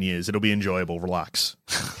for 10 years. It'll be enjoyable. Relax.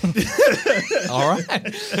 all right.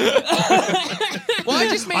 Well, I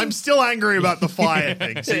just mean, I'm still angry about the fire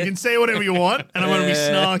thing, so you can say whatever you want, and I'm going to be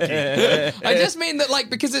snarky. I just mean that, like,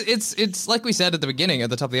 because it's like we said at the beginning, at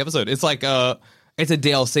the top of the episode, it's like it's a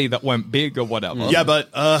DLC that went big or whatever. Yeah,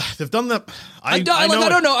 but they've done that. I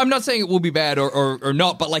don't know. I'm not saying it will be bad or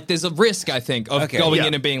not, but like, there's a risk, I think, of Okay. going Yeah.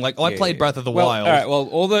 in and being like, oh, I played Breath of the Well, Wild. All right, well,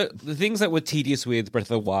 all the things that were tedious with Breath of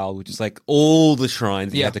the Wild, which is like all the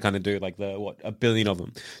shrines you Yeah. have to kind of do, like a billion of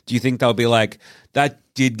them. Do you think they'll be like, that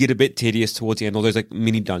did get a bit tedious towards the end, all those like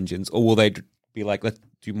mini dungeons, or will they be like, let's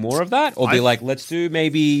do more of that, or be like, let's do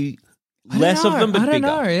maybe less of them but I don't bigger?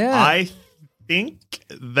 know, yeah. I think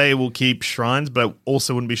they will keep shrines, but I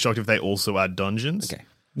also wouldn't be shocked if they also add dungeons. Okay.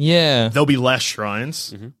 Yeah. There'll be less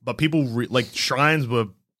shrines, but people like shrines were.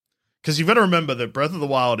 Because you've got to remember that Breath of the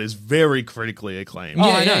Wild is very critically acclaimed. Yeah, Oh,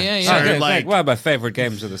 I know. yeah. So, Okay, like- like one of my favorite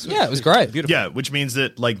games of the Switch. Yeah, it was great. Beautiful. Yeah, which means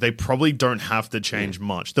that like they probably don't have to change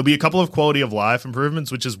much. There'll be a couple of quality of life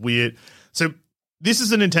improvements, which is weird. So this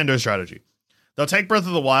is a Nintendo strategy. They'll take Breath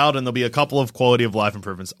of the Wild and there'll be a couple of quality of life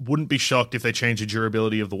improvements. Wouldn't be shocked if they change the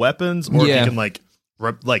durability of the weapons, or if Yeah. you can like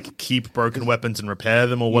keep broken weapons and repair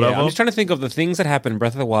them or whatever. Yeah, I'm just trying to think of the things that happened in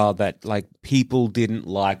Breath of the Wild that like people didn't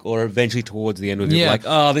like, or eventually towards the end were Yeah. like,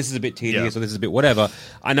 oh, this is a bit tedious, Yeah. or this is a bit whatever.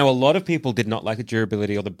 I know a lot of people did not like the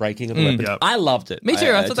durability or the breaking of the weapons. Yep. I loved it. Me too.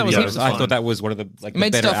 I thought that was honest. fun. I thought that was one of the like It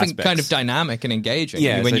made the better stuff aspects. kind of dynamic and engaging.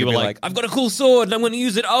 Yeah, when so you were to be like, I've got a cool sword and I'm going to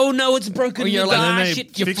use it. Oh no, it's broken. Or you're You like- die. and then they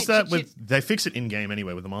Shit, you fix shit, that shit, with shit. they fix it in game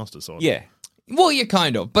anyway with the Master Sword. Yeah. well, yeah,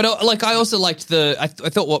 kind of. But like, I also liked I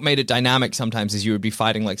thought what made it dynamic sometimes is you would be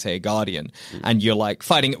fighting, like, say, a Guardian, and you're like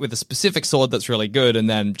fighting it with a specific sword that's really good, and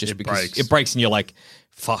then just because breaks. it breaks, and you're like,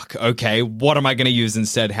 fuck, okay, what am I going to use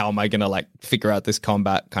instead? How am I going to like figure out this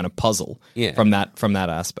combat kind of puzzle Yeah. from that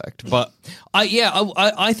aspect? But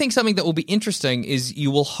I think something that will be interesting is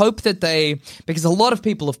you will hope that because a lot of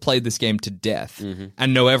people have played this game to death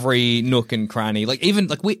and know every nook and cranny. Like, even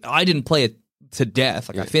like I didn't play it to death,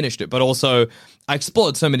 like I finished it, but also I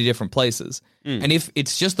explored so many different places. And if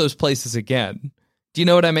it's just those places again, do you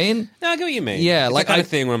know what I mean? No, I get what you mean. Yeah, it's like, the kind I- of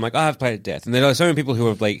thing where I'm like, oh, I've played it to death, and there are so many people who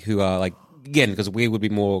are like again, because we would be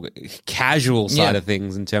more casual side Yeah. of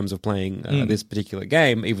things in terms of playing this particular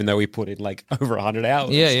game, even though we put in like over 100 hours.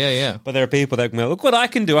 Yeah. But there are people that can go, look what I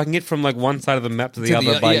can do. I can get from like one side of the map to the To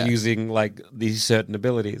other the- by yeah. using like these certain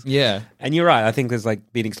abilities. Yeah. And you're right. I think there's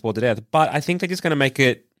like being explored to death, but I think they're just going to make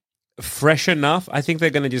it fresh enough. I think they're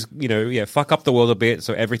going to just, fuck up the world a bit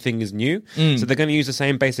so everything is new. So they're going to use the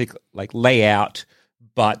same basic like layout,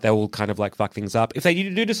 but they will kind of like fuck things up. If they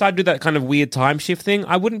do decide to do that kind of weird time shift thing,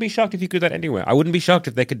 I wouldn't be shocked if you could do that anywhere. I wouldn't be shocked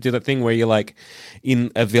if they could do that thing where you're like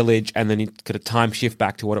in a village and then you could a time shift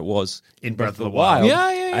back to what it was In Breath of the Wild.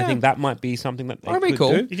 Yeah. I think that might be something that they That'd be could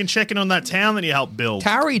cool. do. You can check in on that town that you helped build.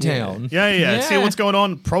 Tarrytown. Yeah. See what's going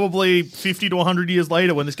on probably 50 to 100 years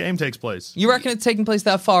later when this game takes place. You reckon it's taking place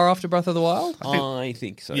that far after Breath of the Wild? I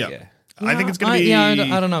think so, yeah. I think it's going to be. I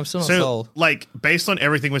don't know. I'm still not sold. Like, based on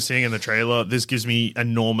everything we're seeing in the trailer, this gives me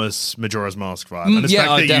enormous Majora's Mask vibe. And the yeah,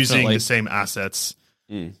 fact they're using definitely. the same assets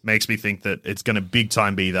makes me think that it's going to big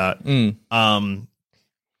time be that.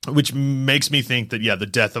 Which makes me think that, the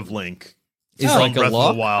death of Link Is from like a Breath lot?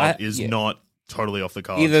 of the Wild I- is yeah. not totally off the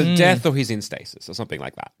cards. Either death or he's in stasis or something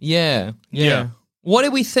like that. Yeah. Yeah. What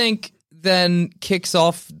do we think then kicks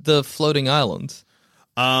off the floating island?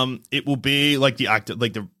 It will be like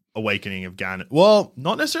the awakening of Ganon. Well,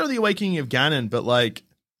 not necessarily the awakening of Ganon, but like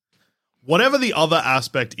whatever the other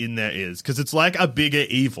aspect in there is, because it's like a bigger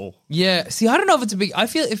evil. Yeah. See, I don't know if it's a big. I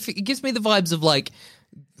feel it gives me the vibes of like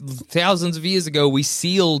thousands of years ago we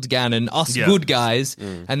sealed Ganon, us Yeah. good guys,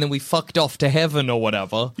 and then we fucked off to heaven or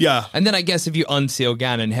whatever. Yeah. And then I guess if you unseal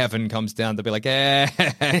Ganon, heaven comes down to be like,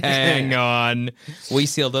 hang on, we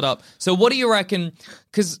sealed it up. So what do you reckon?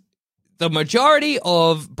 Because the majority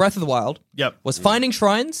of Breath of the Wild Yep. was finding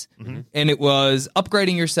shrines, and it was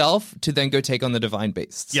upgrading yourself to then go take on the divine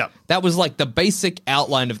beasts. Yep. That was like the basic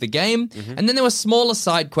outline of the game. And then there were smaller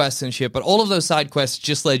side quests and shit, but all of those side quests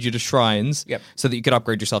just led you to shrines Yep. so that you could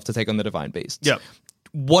upgrade yourself to take on the divine beasts. Yep.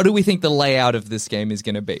 what do we think the layout of this game is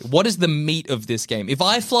going to be? What is the meat of this game? If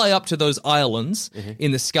I fly up to those islands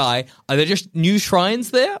in the sky, are there just new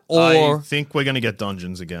shrines there? Or I think we're going to get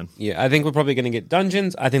dungeons again. Yeah, I think we're probably going to get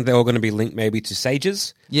dungeons. I think they're all going to be linked maybe to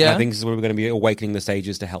sages. Yeah. I think this is where we're going to be awakening the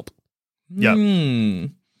sages to help. Yeah.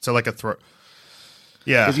 So like a throw.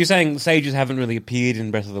 Yeah. Because you're saying sages haven't really appeared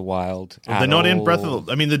in Breath of the Wild. They're not in Breath of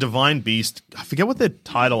the... I mean, the Divine Beast... I forget what their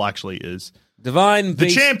title actually is. Divine The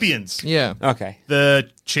Beast. Champions. yeah. Okay. The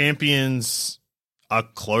Champions are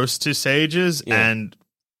close to sages and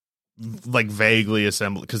like vaguely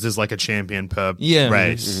assembled because there's like a champion per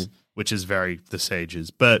race, which is very the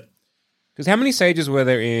sages. But Because how many sages were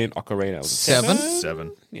there in Ocarina? Was it 7?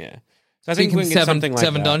 7. Yeah. So I think we can get seven, something like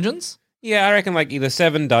seven that. dungeons? Yeah, I reckon like either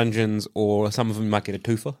 7 dungeons or some of them might get a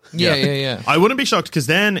twofer. Yeah. I wouldn't be shocked because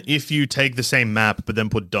then if you take the same map but then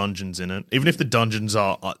put dungeons in it, even if the dungeons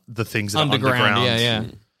are the things that Underground, are underground, yeah.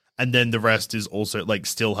 and then the rest is also like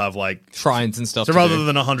still have like Shrines and stuff. so to rather do.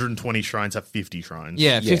 than 120 shrines, have 50 shrines.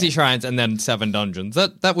 Yeah, 50 shrines and then 7 dungeons.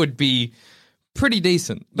 That would be pretty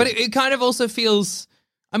decent. But it kind of also feels,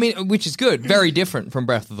 I mean, which is good, very different from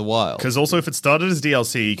Breath of the Wild. Because also, if it started as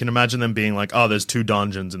DLC, you can imagine them being like, "Oh, there's 2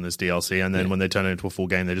 dungeons in this DLC," and then when they turn it into a full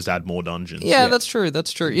game, they just add more dungeons. Yeah, that's true.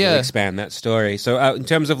 Yeah. Expand that story. So in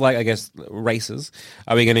terms of like, I guess, races,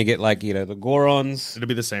 are we going to get like, the Gorons, It'll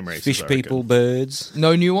be the same race. fish people, birds?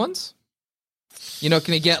 No new ones? You're not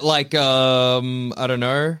going to get like, I don't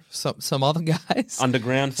know, some other guys?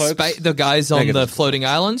 Underground folks? The guys on Negative. the floating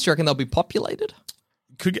islands? Do you reckon they'll be populated?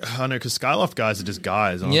 Could get, I know because Skyloft guys are just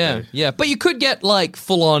guys, aren't they? Yeah. But you could get like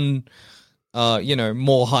full on,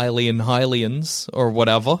 more Hylians or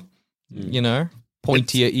whatever,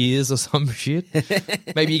 pointier ears or some shit.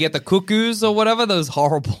 Maybe you get the cuckoos or whatever, those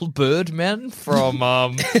horrible bird men from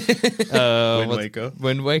Wind Waker.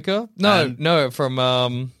 Wind Waker? No,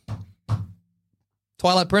 from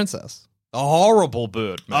Twilight Princess. The horrible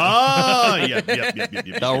bird man. Ah, yep.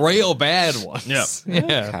 The real bad ones. Yep.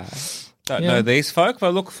 Yeah. Don't know these folk, but I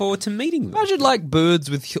look forward to meeting them. Imagine like birds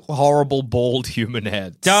with horrible bald human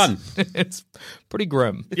heads. Done. It's pretty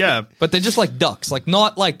grim. Yeah. But they're just like ducks, like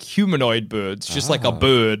not like humoric birds, just like a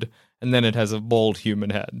bird, and then it has a bald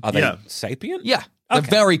human head. Are they Yeah. sapient? Yeah, they're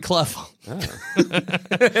very clever.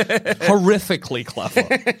 Horrifically clever.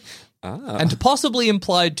 And possibly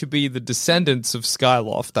implied to be the descendants of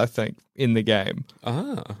Skyloft, I think, in the game.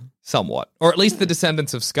 Somewhat. Or at least the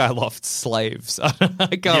descendants of Skyloft's slaves. I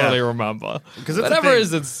can't really remember. Because that's the whatever thing. it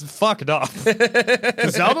is, it's fucked up.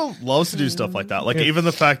 Because Zelda loves to do stuff like that. Like even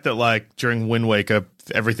the fact that like during Wind Waker,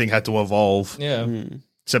 everything had to evolve, Yeah.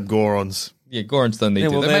 except Gorons. Yeah, Gorons don't need to.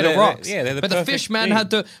 well, They're made of they're- rocks. they're the but the perfect fishman thing.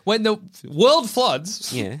 had to, when the world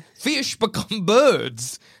floods, fish become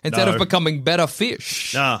birds instead No. of becoming better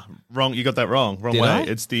fish. Nah, wrong. You got that wrong. Wrong Did way. I?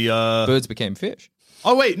 It's the. Birds became fish.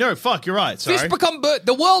 Oh wait, no, fuck. You're right. Sorry. Fish become birds.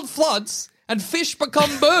 The world floods and fish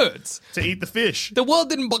become birds. To eat the fish. The world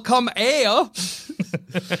didn't become air.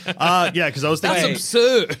 Yeah, because I was That's thinking.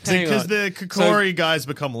 absurd. Hang Because on. the Kokori guys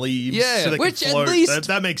become leaves. Yeah, so they which can at float. least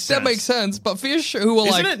that makes sense. That makes sense. But fish who are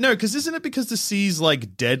Isn't like, it? No, because isn't it because the sea's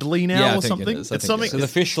like deadly now Yeah, I or think it something? is. I It's think it something. is. So the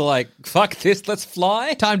fish are like, fuck this, let's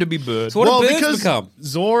fly? time to be birds. So what well, do birds because become?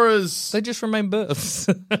 Zora's They just remain birds.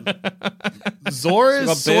 Zoras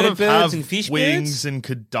got sort bird of birds have and fish wings birds? and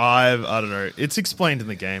could dive. I don't know. It's explained in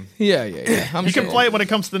the game. yeah. I'm You sure. can play it when it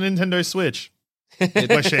comes to the Nintendo Switch.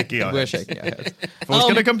 We're shaky on We're it. shaking our heads. If it was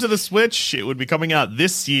going to come to the Switch, it would be coming out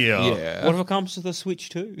this year. Yeah. What if it comes to the Switch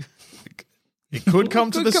too? It could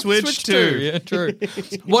come to Could the come Switch, too. Yeah, true.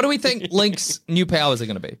 What do we think Link's new powers are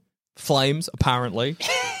going to be? Flames, apparently.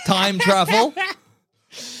 Time travel.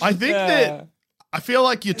 I think that I feel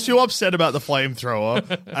like you're too upset about the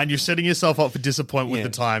flamethrower and you're setting yourself up for disappointment with the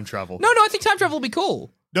time travel. No, I think time travel will be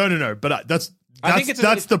cool. No. But that's I think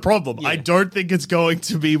that's it's the problem. I don't think it's going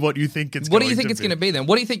to be what you think it's What going do you think to it's be. going to be then?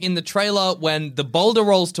 What do you think in the trailer when the boulder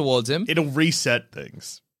rolls towards him? It'll reset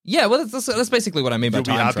things. Yeah, well, that's basically what I mean by You'll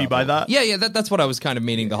be time happy travel. by that? Yeah, that's what I was kind of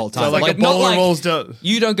meaning the whole time. So like a not boulder rolls down.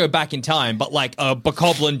 You don't go back in time, but like a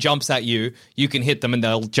bokoblin jumps at you, you can hit them and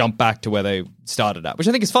they'll jump back to where they started at, which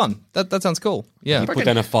I think is fun. That sounds cool. Yeah. You put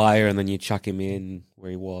down a fire and then you chuck him in where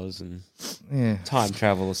he was and time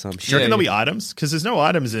travel or some Do you shit. reckon there'll be items? Because there's no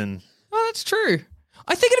items in. Oh, that's true.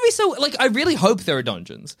 I think it'd be so, like, I really hope there are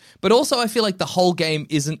dungeons, but also I feel like the whole game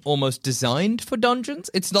isn't almost designed for dungeons.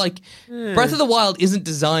 It's like, Breath of the Wild isn't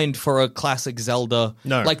designed for a classic Zelda.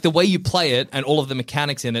 No. Like, the way you play it and all of the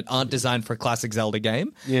mechanics in it aren't designed for a classic Zelda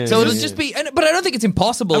game. Yeah, so yeah, it'll yeah. just be, but I don't think it's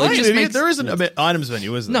impossible. Am I It an just idiot? makes, There isn't an items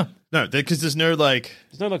menu, is there? No. No, because there's no like.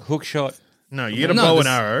 There's no like hook shot. No, you get a bow and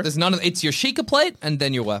arrow. There's none of it's your Sheikah plate and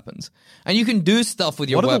then your weapons. And you can do stuff with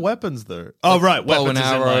your What are the weapons, though? Oh, right. bow Weapons and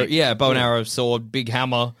is in, arrow. like- Yeah, bow and arrow, sword, big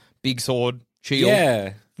hammer, big sword, shield.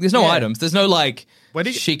 Yeah. There's no Yeah. items. There's no like Where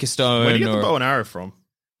do you- Sheikah stone Where do you get or the bow and arrow from?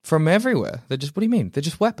 from everywhere. They're just what do you mean? They're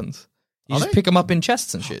just weapons. You Are just they? pick them up in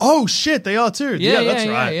chests and shit. Oh, shit. They are, too. Yeah, that's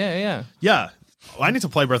right. Yeah. Yeah. I need to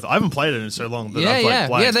play Breath. I haven't played it in so long that Yeah, I've like yeah,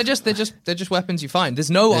 blanked. they're just weapons you find.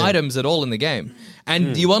 There's no items at all in the game,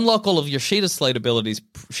 and you unlock all of your Sheikah Slate abilities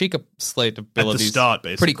At the start,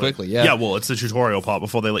 basically. pretty quickly. Yeah, Yeah, well, it's the tutorial part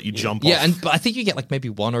before they let you jump yeah, off. but I think you get like maybe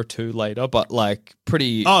 1 or 2 later, but like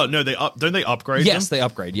pretty. Oh, no, don't they upgrade yes, them? they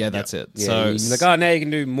upgrade. Yeah, that's it. Yeah, So you can be like, oh, now you can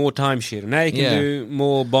do more time shit, and now you can Yeah. do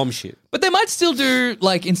more bomb shit. But they might still do,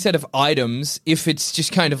 like, instead of items, if it's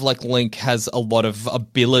just kind of like Link has a lot of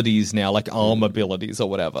abilities now, like arm abilities or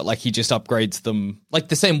whatever. Like, he just upgrades them, like,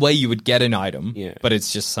 the same way you would get an item, Yeah. but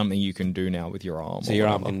it's just something you can do now with your arm. So or your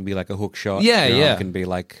arm whatever. can be like a hook shot. Yeah, your yeah. arm can be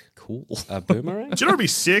like Cool. a boomerang. Do you know what would be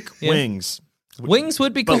sick? Wings. Wings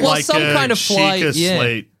would be cool. But Well, like some a kind of flight. Sheikah Yeah.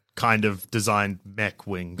 Slate kind of designed mech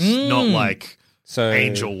wings, not like So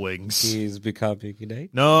angel wings. He's becoming an ape.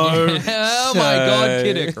 No. Oh my god,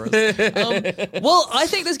 Kid Icarus. Well, I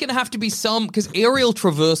think there's going to have to be some, because aerial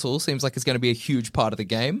traversal seems like it's going to be a huge part of the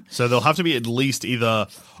game. So there'll have to be at least either.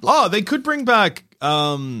 Oh, they could bring back.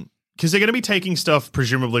 Because they're going to be taking stuff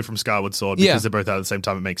presumably from Skyward Sword because Yeah. they're both out at the same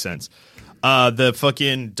time. It makes sense. The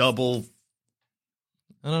fucking double.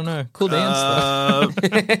 I don't know. Cool dance,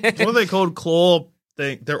 What are they called? Claw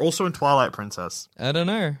thing. They're also in Twilight Princess. though. I don't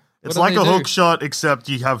know. It's What like do a they do? hook shot, except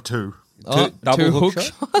you have two. Oh, double two hook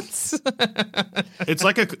hook shots? It's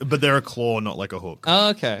like but they're a claw, not like a hook. Oh,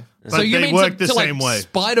 okay. But so you they mean work to, the to same like way.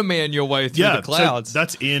 Spider-Man your way through Yeah, the clouds? So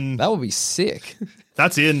that's in. That would be sick.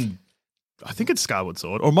 That's in. I think it's Skyward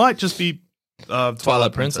Sword, or might just be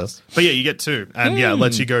Twilight Princess. But yeah, you get two, and yeah, it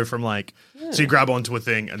lets you go from like. So you grab onto a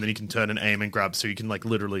thing, and then you can turn and aim and grab, so you can like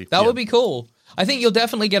literally. That would be cool. I think you'll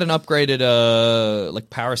definitely get an upgraded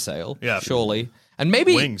like parasail. Yeah. Surely. And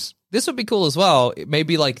maybe Wings. this would be cool as well.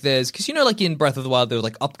 Maybe like there's because you know like in Breath of the Wild there were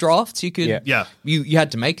like updrafts you could Yeah. Yeah. you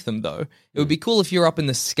had to make them though. It would be cool if you're up in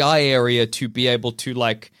the sky area to be able to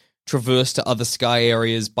like traverse to other sky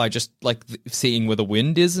areas by just like seeing where the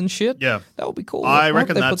wind is and shit. Yeah. That would be cool. I hope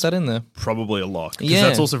reckon they put that's that in there. Probably a lock because Yeah.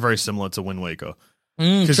 that's also very similar to Wind Waker. True,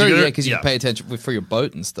 you yeah, gotta- because you yeah. can pay attention for your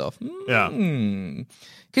boat and stuff. Yeah.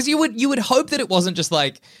 Because you would hope that it wasn't just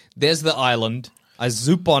like there's the island, I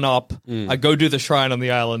zoop on up, I go do the shrine on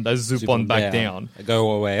the island, I zoop on back down.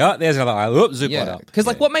 Go away. Oh, there's another island. Oop, zoop on Yeah, up. because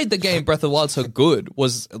like what made the game Breath of the Wild so good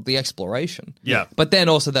was the exploration. Yeah. But then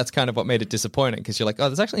also that's kind of what made it disappointing because you're like, oh,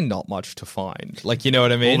 there's actually not much to find. Like, you know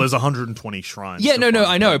what I Well, mean? there's 120 shrines. Yeah, to no, find,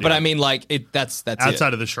 I know, but yeah. I mean, like, that's outside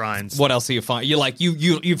it. of the shrines. What else do you find? You're like,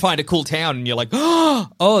 you find a cool town and you're like,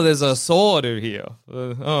 oh, there's a sword over here.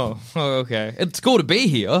 Oh, okay. It's cool to be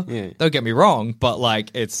here. Yeah. Don't get me wrong, but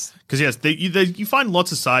like, it's Because yes, you find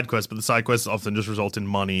lots of side quests, but the side quests often just result in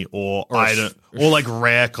money or item, or like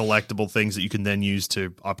rare collectible things that you can then use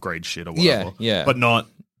to upgrade shit or Yeah, whatever. yeah. But not.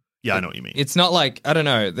 Yeah, I know what you mean. it's not like I don't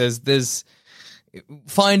know. There's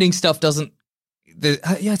finding stuff doesn't. Yeah,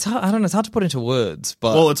 it's hard. I don't know. It's hard to put into words,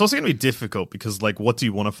 but Well, it's also going to be difficult because, like, what do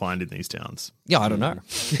you want to find in these towns? yeah, I don't know.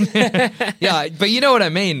 Yeah, but you know what I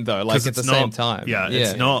mean, though. Like 'Cause at the it's same not- time, Yeah,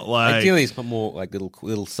 it's not like. Ideally, it's got more like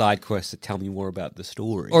little side quests that tell me more about the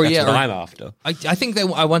story. Or That's yeah, what or- I'm after. I think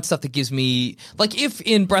I want stuff that gives me like if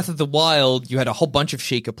in Breath of the Wild you had a whole bunch of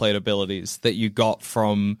Sheikah plate abilities that you got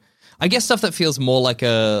from. I guess stuff that feels more like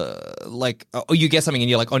you get something and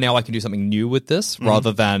you're like, oh, now I can do something new with this,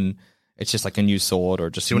 rather than it's just like a new sword or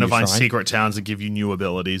just. You want to find shrine. secret towns that give you new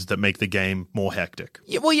abilities that make the game more hectic.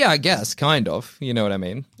 Yeah, well, yeah, I guess kind of. You know what I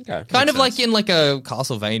mean? Okay, Kind makes of like in like a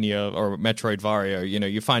Castlevania or Metroidvania. You know,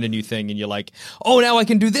 you find a new thing and you're like, oh, now I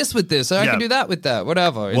can do this with this, or I Yeah. can do that with that,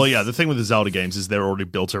 whatever. Well, yeah, the thing with the Zelda games is they're already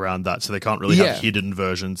built around that, so they can't really Yeah. have hidden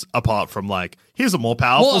versions apart from like, here's a more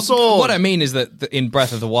powerful Well, sword. what I mean is that in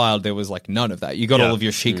Breath of the Wild there was like none of that. You got Yeah. all of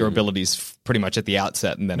your Sheikah abilities pretty much at the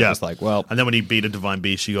outset, and then it Yeah. was like, well, And then when you beat a divine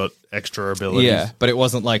beast, you got extra abilities. yeah, but it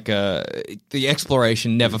wasn't like the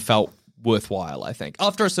exploration never felt worthwhile. I think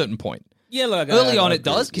after a certain point. Yeah, like Early on, it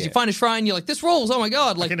does because you find a shrine, you're like, this rules. Oh my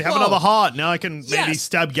god! Like, I can have whoa. another heart. Now I can maybe Yes.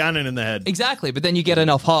 stab Ganon in the head. Exactly, but then you get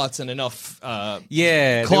enough hearts and enough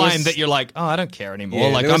yeah climb that you're like, oh, I don't care anymore.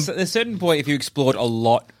 Yeah, like, there's a certain point if you explored a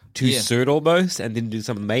lot too Yeah. soon almost, and didn't do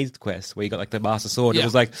some of the main quests where you got like the Master Sword. Yeah. It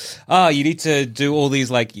was like, you need to do all these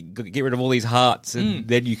like get rid of all these hearts, and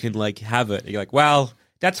then you can like have it. And you're like, well,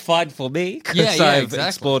 that's fine for me because Yeah, yeah, I've exactly.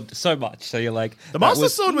 explored so much. So you're like, The Master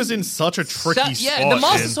Sword was in such a tricky spot. yeah, the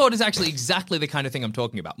Master in- Sword is actually exactly the kind of thing I'm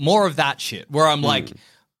talking about. More of that shit where I'm like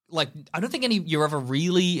like I don't think you're ever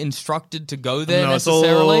really instructed to go there No,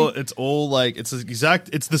 necessarily. it's all like it's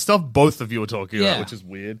the stuff both of you are talking Yeah. about, which is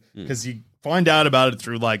weird because you find out about it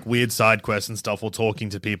through like weird side quests and stuff or talking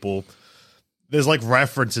to people. There's like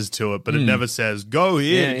references to it, but it never says go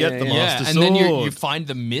here Yeah, to get yeah, the yeah. master and sword. then you find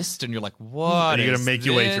the mist, and you're like, "What?" and you're gonna make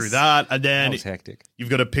your way through that, and That then was hectic. you've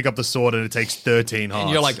got to pick up the sword, and it takes 13 hearts. And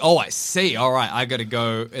you're like, "Oh, I see. All right, I got to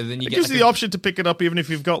go." And then you it get gives like you the option to pick it up even if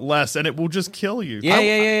you've got less, and it will just kill you. Yeah,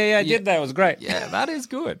 I did that. It was great. Yeah, that is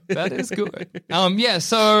good. That is good. Yeah,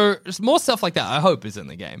 so more stuff like that I hope is in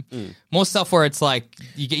the game. More stuff where it's like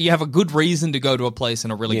you have a good reason to go to a place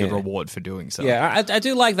and a really good Yeah. reward for doing so. Yeah, I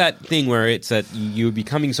do like that thing where it's that you're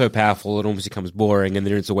becoming so powerful it almost becomes boring, and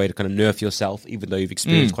then it's a way to kind of nerf yourself, even though you've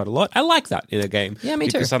experienced quite a lot. I like that in a game. Yeah, me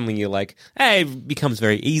too. Because suddenly you're like, hey, it becomes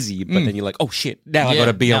very easy, but then you're like, oh shit, now I Yeah, got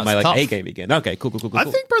to be now on my it's like A tough. game again. Okay, cool. I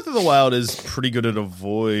think Breath of the Wild is pretty good at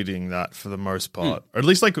avoiding that for the most part. Or at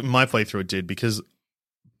least like my playthrough it did, because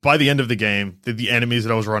by the end of the game, the enemies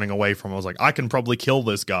that I was running away from, I was like, I can probably kill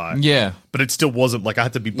this guy. Yeah. But it still wasn't like I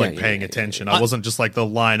had to be like Yeah, paying yeah, attention. I wasn't just like the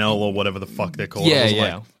Lionel or whatever the fuck they're called. I Yeah, was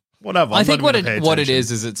yeah. like, whatever. I I'm think not even gonna pay what it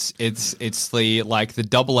attention. is it's the like the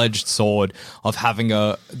double-edged sword of having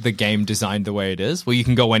the game designed the way it is, where you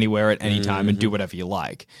can go anywhere at any time and do whatever you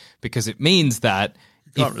like, because it means that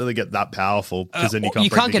You can't really get that powerful because then you can't. you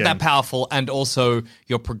break can't the get that game. powerful, and also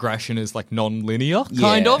your progression is like non-linear,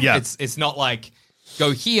 kind of. Yeah. It's not like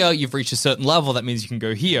go here, you've reached a certain level, that means you can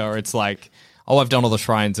go here. It's like, oh, I've done all the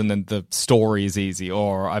shrines and then the story is easy,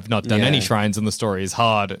 or I've not done Yeah. any shrines and the story is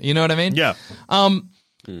hard. You know what I mean? Yeah,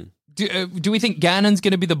 Do we think Ganon's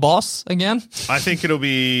going to be the boss again? I think it'll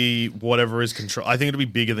be whatever is control. I think it'll be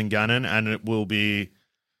bigger than Ganon, and it will be.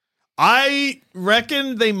 I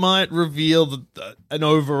reckon they might reveal an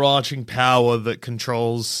overarching power that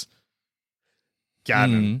controls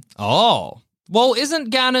Ganon. Oh, well,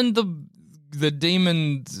 isn't Ganon the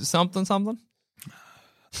demon something?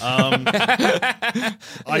 I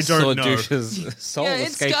don't Sword know, douche's soul Yeah,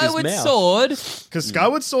 it's escaped his Skyward mouth. Sword. because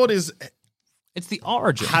Skyward Sword It's the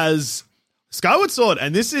origin. has Skyward Sword,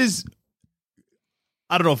 and this is.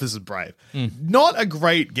 I don't know if this is brave. Hmm. Not a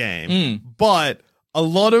great game, but a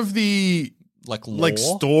lot of the like lore. like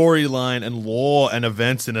storyline and lore and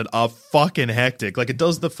events in it are fucking hectic. Like it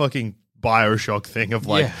does the fucking Bioshock thing of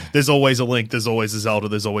like, Yeah. there's always a Link, there's always a Zelda,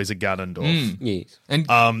 there's always a Ganondorf. Yes. And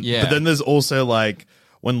yeah. But then there's also like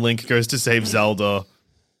when Link goes to save Zelda,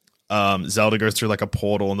 Zelda goes through like a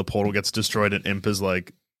portal and the portal gets destroyed, and Imp is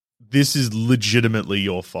like, this is legitimately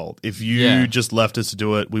your fault. If you just left us to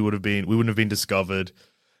do it, we wouldn't have been discovered.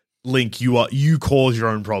 Link, you cause your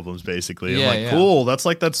own problems, basically. Yeah, I'm like, yeah. cool. That's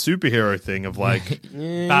like that superhero thing of like,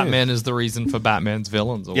 Batman is the reason for Batman's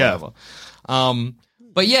villains or Yeah. whatever.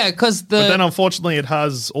 But yeah, because but then unfortunately it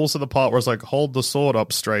has also the part where it's like, hold the sword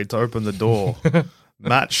up straight to open the door.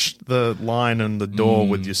 Match the line in the door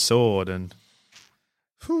with your sword, and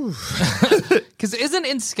because isn't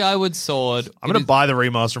in Skyward Sword? I'm going to buy the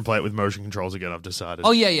remaster and play it with motion controls again, I've decided.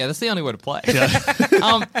 Oh yeah, that's the only way to play.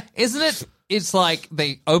 Isn't it? It's like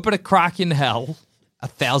they open a crack in hell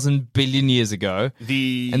 1,000 billion years ago, and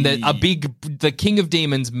the king of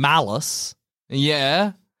demons, Malice.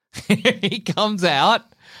 Yeah, he comes out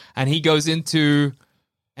and he goes into.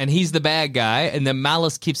 And he's the bad guy, and then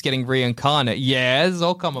Malice keeps getting reincarnated. Yeah, it's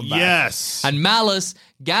all coming back. Yes. And Malice,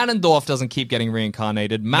 Ganondorf doesn't keep getting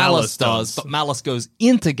reincarnated. Malice does. but Malice goes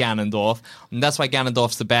into Ganondorf, and that's why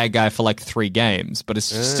Ganondorf's the bad guy for like 3 games, but it's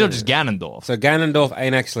still just Ganondorf. So Ganondorf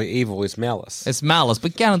ain't actually evil, it's Malice. It's Malice,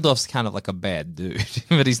 but Ganondorf's kind of like a bad dude.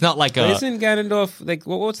 But he's not like But a... isn't Ganondorf, like,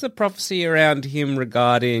 what's the prophecy around him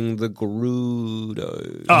regarding the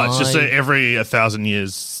Gerudo? Oh, it's just every 1,000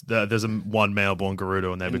 years there's one male-born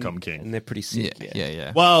Gerudo and they become And king. they're pretty sick.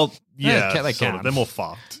 Yeah. Well, yeah, they sort can. of. They're more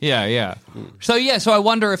fucked. Yeah. So I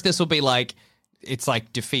wonder if this will be like, it's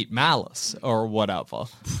like defeat Malice or whatever.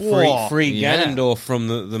 Free Yeah. Ganondorf from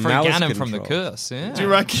the Free Malice Ganon from the control. curse, yeah. Do you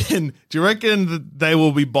reckon that they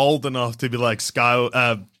will be bold enough to be like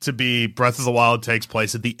to be Breath of the Wild takes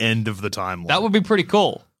place at the end of the timeline? That would be pretty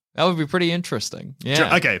cool. That would be pretty interesting.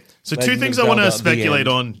 Yeah. Okay, so Legend 2 things of I want to Zelda, the speculate end.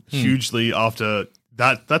 on hugely after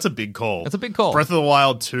that. That's a big call. That's a big call. Breath of the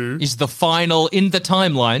Wild 2. Is the final in the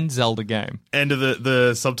timeline Zelda game. End of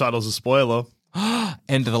the subtitles a spoiler.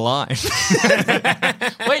 End of the line.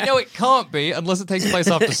 Wait, no, it can't be unless it takes place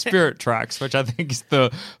after Spirit Tracks, which I think is the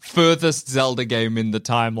furthest Zelda game in the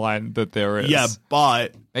timeline that there is. Yeah,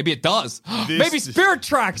 but Maybe it does. Maybe Spirit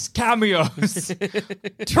Tracks cameos.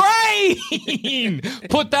 Train!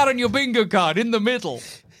 Put that on your bingo card in the middle.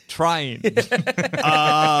 train.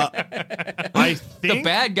 I The think.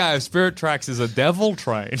 bad guy of Spirit Tracks is a devil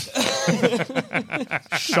train.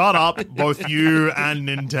 Shut up, both you and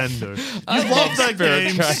Nintendo. You love that Spirit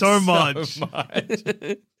game Tracks so much.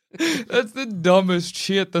 That's the dumbest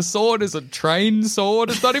shit. The sword is a train sword.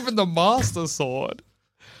 It's not even the Master Sword.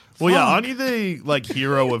 Well, yeah, aren't you the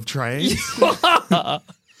hero of trains? Are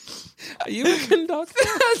you a conductor?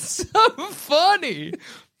 That's so funny.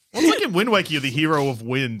 Well, it's like in Wind Waker, you're the hero of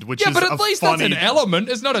wind, which Yeah, is but a at least funny. that's an element.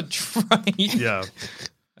 It's not a train. Yeah,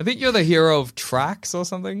 I think you're the hero of tracks or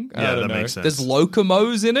something. I Yeah, don't that know. makes sense. There's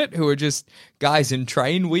locomos in it who are just guys in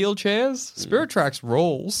train wheelchairs. Spirit Tracks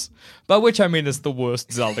rules. By which I mean it's the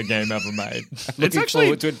worst Zelda game ever made. it's actually.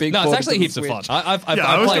 forward to it being No, it's ported actually to the heaps of fun. Switch. I've Yeah,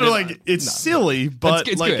 I was played gonna it. it's silly, but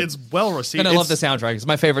It's good. it's well received. And I love the soundtrack. It's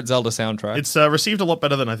my favorite Zelda soundtrack. It's received a lot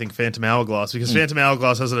better than I think Phantom Hourglass, because Phantom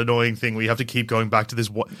Hourglass has an annoying thing where you have to keep going back to this.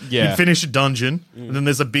 Yeah. You finish a dungeon, and then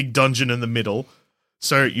there's a big dungeon in the middle.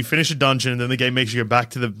 So you finish a dungeon, and then the game makes you go back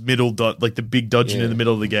to the middle, the big dungeon in the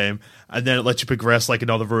middle of the game, and then it lets you progress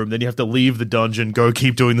another room. Then you have to leave the dungeon, go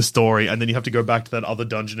keep doing the story, and then you have to go back to that other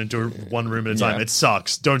dungeon and do one room at a time. Yeah. It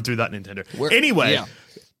sucks. Don't do that, Nintendo. Anyway, yeah.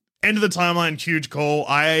 end of the timeline, huge call.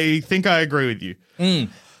 I think I agree with you.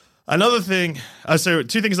 Another thing, so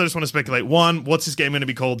two things I just want to speculate. One, what's this game going to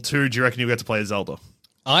be called? Two, do you reckon you'll get to play as Zelda?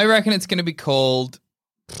 I reckon it's going to be called,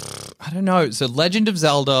 I don't know, so Legend of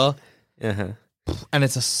Zelda, Uh-huh. and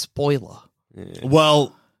it's a spoiler.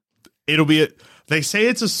 Well, it'll be they say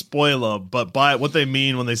it's a spoiler, but by what they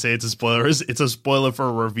mean when they say it's a spoiler is it's a spoiler for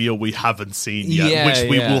a reveal we haven't seen yet, Yeah, which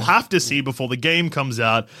we yeah. will have to see before the game comes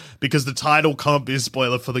out, because the title can't be a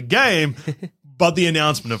spoiler for the game, but the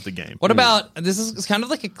announcement of the game. What about, this is it's kind of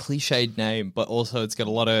like a cliched name, but also it's got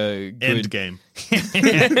a lot of good... End game.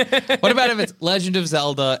 What about if it's Legend of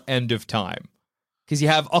Zelda End of Time? Because you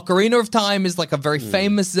have Ocarina of Time is like a very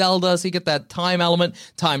famous Zelda, so you get that time element.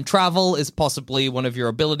 Time travel is possibly one of your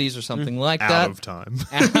abilities or something like that. Out of time.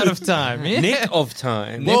 Out of time. Yeah. Nick of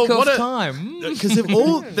time. Nick Well, of what a- time. Mm. Because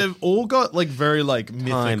they've all got very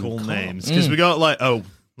mythical Cop. names. Because we got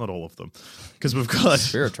not all of them. Because we've got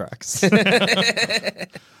Spirit Tracks.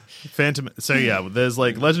 Phantom. So yeah, there's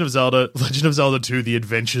Legend of Zelda 2: The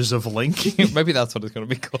Adventures of Link. Maybe that's what it's going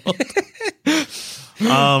to be called.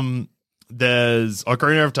 There's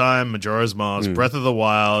Ocarina of Time, Majora's Mask, Breath of the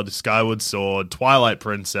Wild, Skyward Sword, Twilight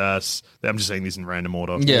Princess. I'm just saying these in random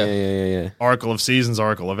order. Yeah. Oracle of Seasons,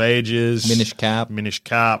 Oracle of Ages, Minish Cap. Minish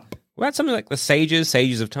Cap. What about something like the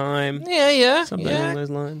Sages of Time? Yeah. Something along those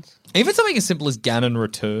lines. Even something as simple as Ganon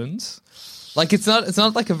Returns. Like it's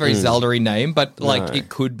not like a very Zelda-y name, but it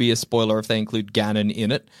could be a spoiler if they include Ganon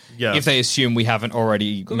in it. Yeah. If they assume we haven't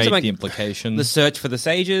already made like the implication. The Search for the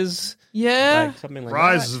Sages. Yeah. Like something like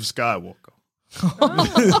Rise of Skywalker.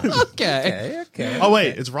 Okay. Okay. Oh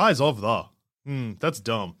wait, it's Rise of the. That's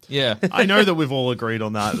dumb. Yeah. I know that we've all agreed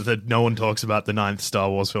on that no one talks about the 9th Star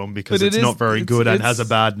Wars film because But it's it is- not very good and has a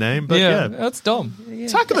bad name. But yeah, that's dumb.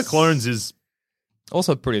 Attack of the Clones is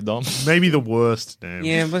Also pretty dumb. maybe the worst name.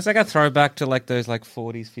 Yeah, but it's like a throwback to those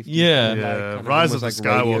 40s, 50s. Yeah. Yeah, Rise of the almost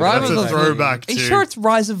radio. Skywalker. Rise That's of a the- throwback Are you to. sure it's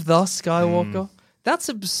Rise of the Skywalker? That's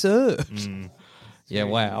absurd. Yeah,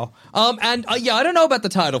 wow. And I don't know about the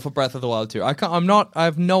title for Breath of the Wild 2. I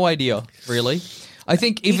have no idea, really. I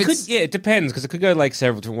think if it's it depends because it could go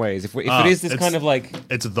several different ways. If it is this it's- kind of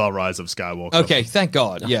It's the Rise of Skywalker. okay, thank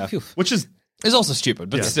God. Yeah. Phew. Which is It's also stupid,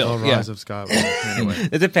 but still. the Yeah. Rise of Skywalker. Anyway.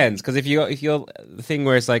 It depends because if you're the thing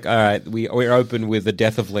where it's all right, we're open with the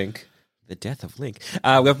death of Link. The death of Link. We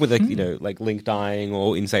open with Link dying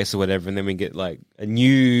or incest or whatever, and then we get a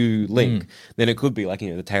new Link. Then it could be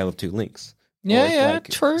the Tale of Two Links. Yeah, Or it's yeah,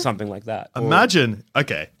 true. Something like that. Or- Imagine,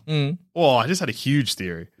 okay. Oh, I just had a huge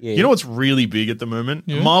theory. Yeah. You know what's really big at the moment?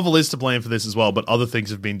 Marvel is to blame for this as well, but other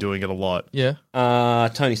things have been doing it a lot. Yeah.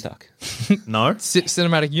 Tony Stark. No?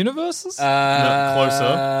 Cinematic universes? No, closer.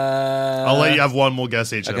 I'll let you have one more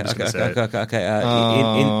guess each. and I'm just going to say it.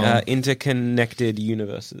 Okay. Interconnected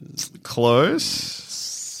universes.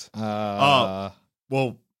 Close. Well,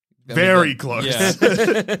 very close. Yeah.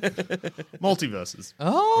 Multiverses.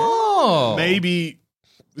 Oh. Maybe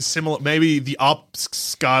similar. Maybe the up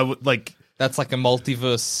sky That's like a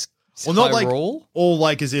multiverse well, not Hyrule? all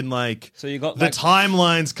as in So you got the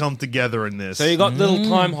timelines come together in this. So you got little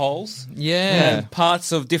time holes. Yeah. And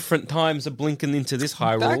parts of different times are blinking into this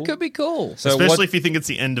Hyrule. That could be cool. So especially if you think it's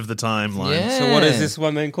the end of the timeline. Yeah. So what is this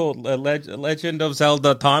one then called? Legend of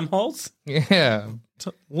Zelda Time Holes? Yeah.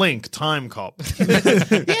 Link, Time Cop. Yeah,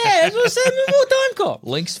 that's what I said before, Time Cop.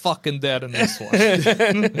 Link's fucking dead in this one.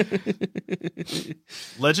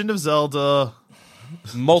 Legend of Zelda.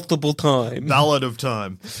 multiple times. Ballad of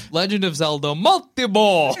Time. Legend of Zelda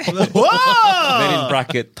multi-ball. Whoa! Then in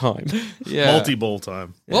bracket time. Yeah. Multi-ball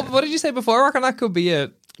time. What did you say before? I reckon that could be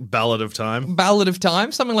it. Ballad of Time. Ballad of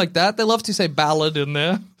Time, something like that. They love to say ballad in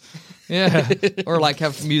there. Yeah. Or like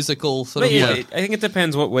have musical sort But of. yeah, I think it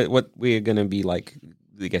depends what we're going to be like.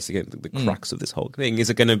 I guess again, the crux of this whole thing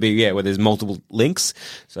is it going to be where there's multiple links.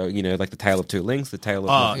 So like the Tale of Two Links, the Tale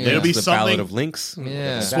of it'll be the something- Ballad of Links.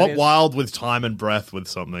 Yeah. That Swap is. Wild with Time and Breath with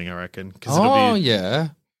something, I reckon. 'Cause Oh, it'll be, yeah.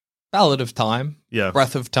 Ballad of Time. Yeah.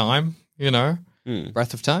 Breath of Time,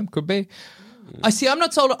 Breath of Time could be. I'm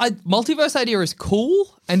not sold. Multiverse idea is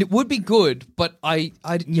cool and it would be good, but I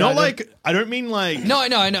don't mean like No, I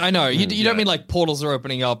know. You don't mean like portals are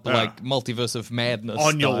opening up like multiverse of madness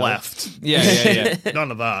on your style. left. Yeah.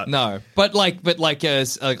 None of that. No, but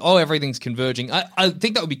everything's converging. I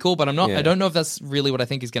think that would be cool, but I'm not. Yeah. I don't know if that's really what I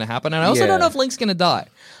think is going to happen, and I also don't know if Link's going to die.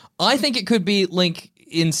 I think it could be Link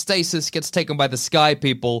in stasis, gets taken by the Sky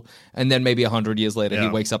People, and then maybe 100 years later he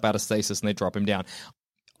Yeah. wakes up out of stasis and they drop him down.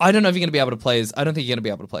 I don't know if you're going to be able to play as. I don't think you're going to be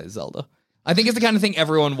able to play as Zelda. I think it's the kind of thing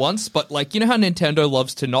everyone wants, but like, you know how Nintendo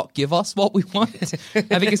loves to not give us what we want? I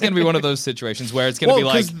think it's going to be one of those situations where it's going to be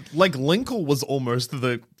like... like Linkle was almost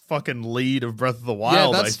the fucking lead of Breath of the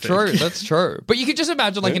Wild, yeah, that's I think. true. That's true. But you could just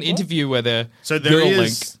imagine like an interview where they're So girl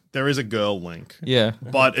Link. there is a girl Link. Yeah.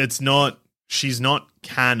 But she's not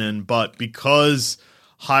canon, but because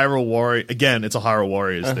Hyrule Warrior, again, it's a Hyrule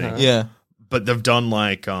Warriors thing. Yeah. But they've done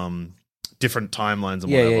like different timelines and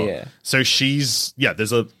Yeah, whatever. yeah. So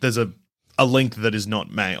there's a Link that is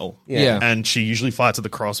not male. Yeah. And she usually fights with the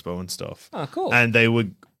crossbow and stuff. Oh, cool. And they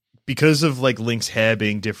would, because of like Link's hair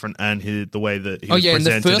being different and the way that he was In the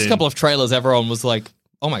presented first couple of trailers, everyone was like,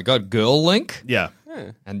 oh my God, girl Link? Yeah.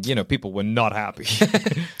 And, people were not happy.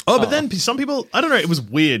 But then some people, I don't know, it was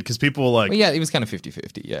weird because people were like, Well, yeah, it was kind of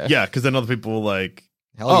 50-50, yeah. yeah, because then other people were like,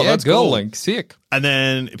 Hell yeah, that's girl cool. Link, sick. And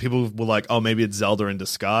then people were like, oh, maybe it's Zelda in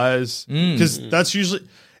disguise. Mm. Because that's usually,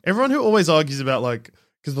 everyone who always argues about like,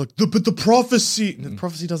 because like, but the prophecy, the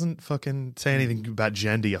prophecy doesn't fucking say anything about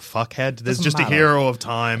gender, you fuckhead. There's Doesn't just matter. a hero of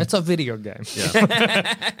time. It's a video game.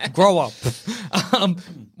 Yeah. Grow up.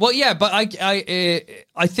 Well, yeah, but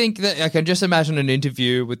I think that I can just imagine an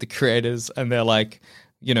interview with the creators and they're like,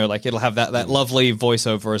 like it'll have that lovely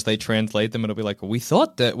voiceover as they translate them. It'll be like, we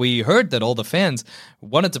heard that all the fans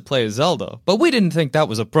wanted to play as Zelda, but we didn't think that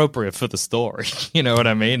was appropriate for the story. You know what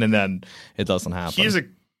I mean? And then it doesn't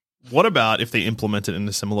happen. What about if they implement it in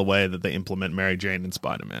a similar way that they implement Mary Jane in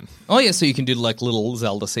Spider-Man? Oh, yeah, so you can do like little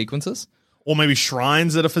Zelda sequences. Or maybe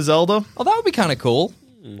shrines that are for Zelda? Oh, that would be kind of cool.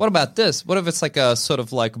 What about this? What if it's like a sort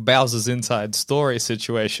of like Bowser's Inside Story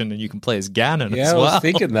situation and you can play as Ganon Yeah, as I well? was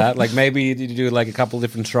thinking that. Like maybe you do like a couple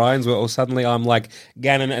different shrines where suddenly I'm like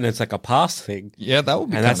Ganon and it's like a past thing. Yeah, that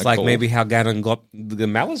would be And kind that's of like cool. maybe how Ganon got the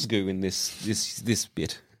Malice Goo in this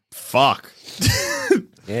bit. Fuck.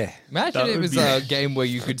 Yeah. Imagine That it would was be- a game where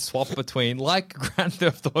you could swap between, like Grand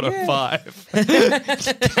Theft Auto 5,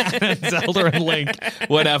 Ganon, Zelda, and Link,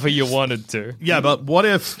 whenever you wanted to. Yeah, but what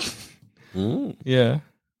if... Yeah.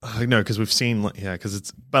 No, because we've seen... because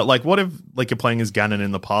it's... But like, what if like you're playing as Ganon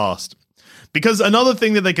in the past? Because another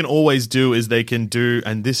thing that they can always do is they can do...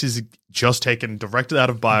 And this is just taken directly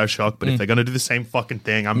out of Bioshock, but if they're going to do the same fucking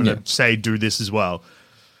thing, I'm going to say do this as well.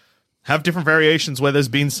 Have different variations where there's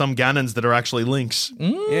been some Ganons that are actually Links.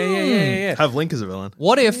 Yeah. Have Link as a villain.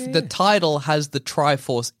 What if the title has the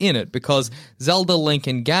Triforce in it? Because Zelda, Link,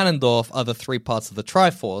 and Ganondorf are the three parts of the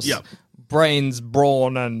Triforce. Yep. Brains,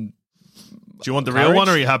 brawn, and Do you want the real one,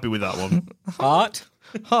 or are you happy with that one? Heart,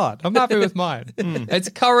 heart. I'm happy with mine. It's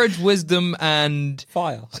courage, wisdom, and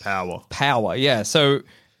fire. Power. power. Yeah, so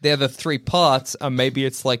they're the three parts, and maybe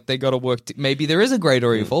it's like they got to work. Maybe there is a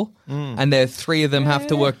greater evil, and the three of them have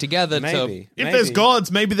to work together. Maybe. If there's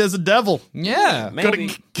gods, maybe there's a devil. Yeah, Maybe.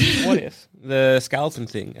 What if the skeleton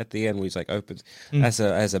thing at the end where he's like opens as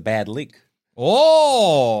a bad Link?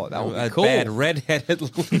 Oh, that would be A cool. bad red-headed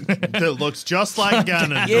Link. That looks just like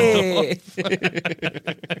Ganon. Yeah.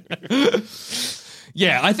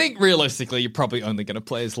 Yeah, I think realistically, you're probably only going to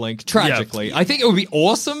play as Link. Tragically, I think it would be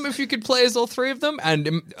awesome if you could play as all three of them,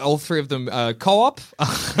 and all three of them co-op.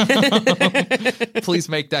 Please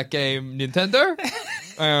make that game Nintendo.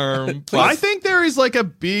 Please. I think there is like a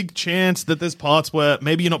big chance that there's parts where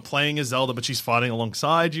maybe you're not playing as Zelda, but she's fighting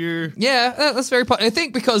alongside you. Yeah, that's very. I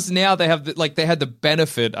think because now they have they had the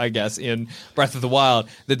benefit, I guess, in Breath of the Wild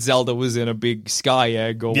that Zelda was in a big sky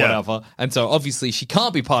egg or Yeah. whatever, and so obviously she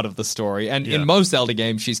can't be part of the story. And Yeah. in most Zelda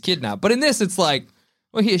games, she's kidnapped, but in this, it's like,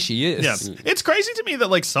 well, here she is. Yeah. It's crazy to me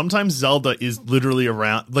that like sometimes Zelda is literally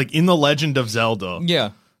around, like in the Legend of Zelda.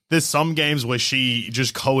 Yeah. there's some games where she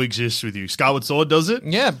just coexists with you. Skyward Sword does it.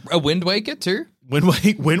 Yeah, a Wind Waker too. Wind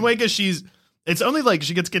Waker, it's only like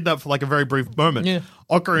she gets kidnapped for like a very brief moment. Yeah.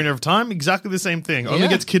 Ocarina of Time, exactly the same thing. Only Yeah.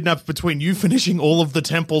 gets kidnapped between you finishing all of the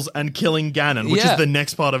temples and killing Ganon, which Yeah. is the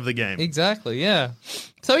next part of the game. Exactly. Yeah.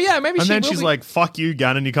 So yeah, maybe And she then will she's be- like, fuck you,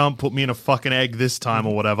 Ganon, you can't put me in a fucking egg this time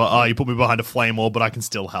or whatever. Oh, you put me behind a flame wall, but I can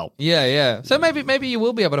still help. yeah. So maybe you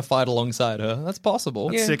will be able to fight alongside her. That's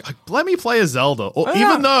possible. Sick. Let me play as Zelda. Or Oh, yeah.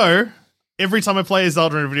 even though every time I play as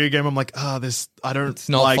Zelda in a video game, I'm like, I don't It's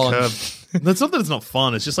not like fun. her. That's not that it's not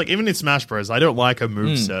fun. It's just like even in Smash Bros, I don't like her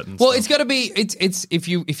moveset. And Well, stuff. it's got to be. It's if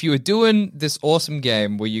you were doing this awesome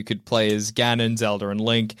game where you could play as Ganon, Zelda, and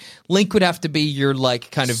Link. Link would have to be your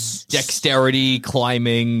like kind of dexterity,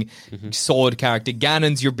 climbing, sword character.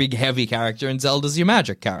 Ganon's your big heavy character, and Zelda's your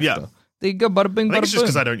magic character. Yeah. There you go. Bada bing, I think bada it's just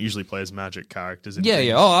because boom. I don't usually play as magic characters. In Yeah.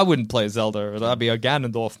 games. Oh, I wouldn't play Zelda. I'd be a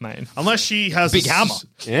Ganondorf main. Unless she has Big hammer.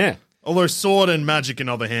 Yeah. Although sword and magic in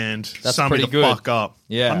other hand, That's sum me pretty the good. fuck up.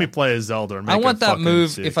 Yeah. Let me play as Zelda and make I want her that fucking move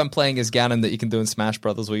sick. if I'm playing as Ganon that you can do in Smash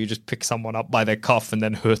Brothers, where you just pick someone up by their cuff and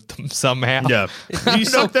then hurt them somehow. Yeah. you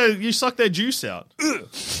suck their juice out.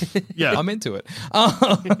 Yeah. I'm into it.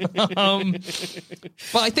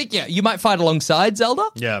 But I think, you might fight alongside Zelda.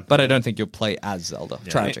 Yeah. But I don't think you'll play as Zelda,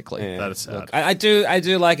 tragically. Yeah. That is sad. I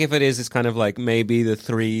do like if it is this kind of like maybe the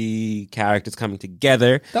three characters coming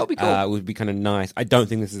together. That would be cool. Would be kind of nice. I don't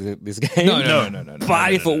think this is this game. No.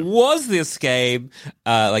 But if it was this game,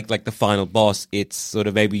 like the final boss, it's sort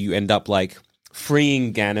of maybe you end up like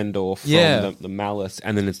freeing Ganondorf from the Malice,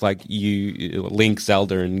 and then it's like Link,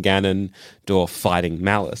 Zelda, and Ganondorf fighting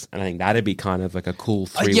Malice, and I think that'd be kind of like a cool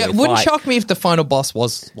three-way Yeah, it wouldn't fight. shock me if the final boss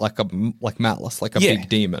was like Malice, like a Yeah. big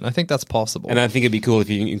demon. I think that's possible. And I think it'd be cool if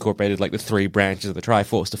you incorporated like the three branches of the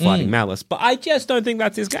Triforce to fighting Malice, but I just don't think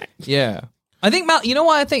that's his game. Yeah. I think you know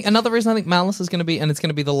why I think another reason I think Malice is going to be, and it's going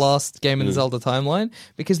to be the last game in the Zelda timeline,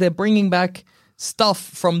 because they're bringing back stuff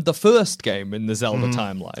from the first game in the Zelda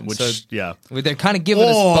timeline. Which, so yeah. they're kind of giving Or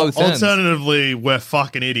us both ends. alternatively, we're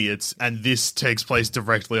fucking idiots, and this takes place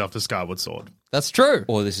directly after Skyward Sword. That's true.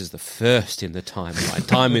 Or this is the first in the timeline.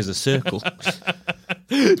 Time is a circle.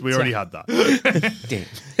 We already had that.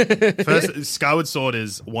 Damn. First, Skyward Sword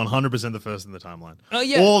is 100% the first in the timeline. Oh,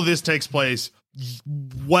 yeah. All this takes place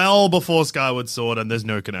well before Skyward Sword, and there's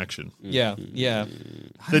no connection. Yeah.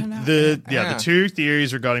 The two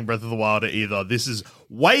theories regarding Breath of the Wild are either this is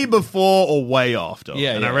way before or way after.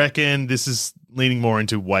 Yeah, and yeah. I reckon this is leaning more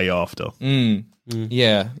into way after.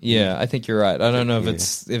 Yeah. I think you're right. I don't know if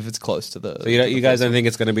it's close to the. So you guys don't think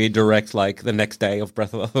it's going to be direct like the next day of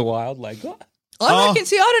Breath of the Wild? Like, what? I reckon.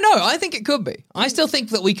 See, I don't know. I think it could be. I still think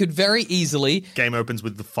that we could very easily. Game opens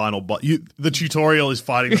with the final boss. The tutorial is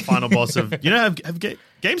fighting the final boss of.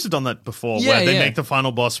 Games have done that before, where they make the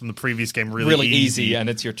final boss from the previous game really easy, and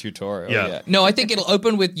it's your tutorial. Yeah. Yeah. No, I think it'll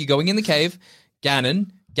open with you going in the cave. Ganon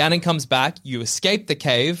comes back. You escape the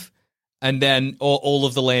cave, and then all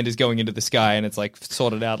of the land is going into the sky, and it's like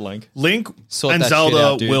sorted out. Link. Sort and that Zelda shit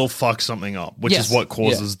out, dude. will fuck something up, which Yes. is what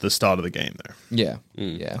causes the start of the game. There,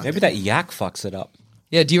 Yeah. Maybe that yak fucks it up.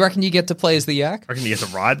 Yeah. Do you reckon you get to play as the yak? I reckon you get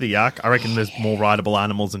to ride the yak. I reckon there's more rideable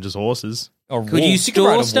animals than just horses. Or Could you ride a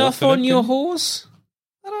store wolf stuff in it, on your couldn't- horse?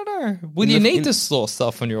 I don't know. Will you need to store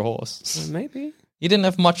stuff on your horse? Maybe. You didn't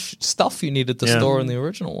have much stuff you needed to Yeah. store in the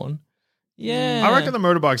original one. Yeah. I reckon the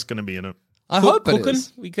motorbike's going to be in it. I hope it cooking.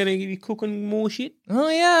 is. We gonna be cooking more shit. Oh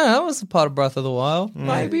yeah, that was a part of Breath of the Wild.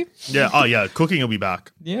 Maybe. Yeah. Oh, yeah. Cooking will be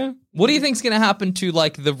back. Yeah. What do you think's going to happen to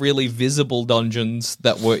like the really visible dungeons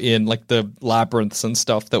that were in like the labyrinths and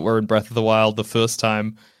stuff that were in Breath of the Wild the first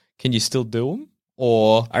time? Can you still do them?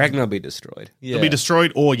 Or I reckon they'll be destroyed. yeah. They'll be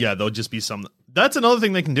destroyed, or there'll just be some. That's another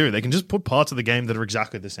thing they can do. They can just put parts of the game that are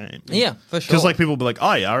exactly the same. Yeah, for sure. Because like people will be like,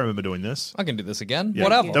 oh yeah, I remember doing this. I can do this again. Yeah.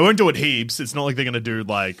 Whatever. They won't do it heaps. It's not like they're going to do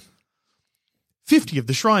like 50 of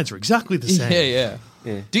the shrines are exactly the same.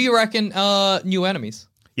 Yeah. Do you reckon new enemies?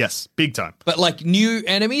 Yes, big time. But like new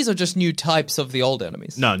enemies or just new types of the old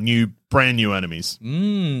enemies? No, brand new enemies.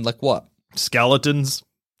 Like what? Skeletons.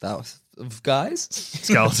 That was of guys?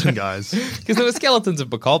 Skeleton guys. Because there were skeletons of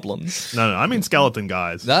bokoblins. No, I mean skeleton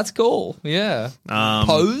guys. That's cool. Yeah.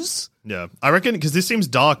 Pose? Yeah. I reckon, because this seems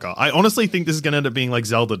darker. I honestly think this is going to end up being like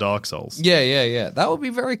Zelda Dark Souls. Yeah. That would be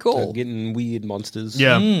very cool. Getting weird monsters.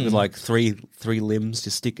 Yeah. With like three limbs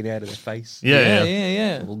just sticking out of their face.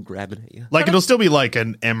 Yeah. All grabbing at you. Like, it'll still be like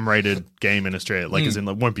an M-rated game in Australia. Like, as in,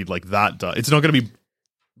 like, won't be like that dark. It's not going to be.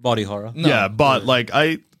 Body horror. Yeah, but like,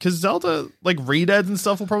 because Zelda, like, Redeads and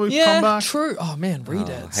stuff will probably Yeah, come back. true. Oh man, I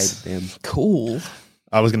Redeads. hate them. Cool.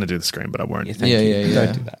 I was going to do the screen, but I won't. Yeah, thank Yeah, you. yeah, yeah.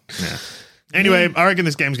 Don't do that. Anyway, I reckon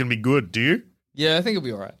this game's going to be good. Do you? Yeah, I think it'll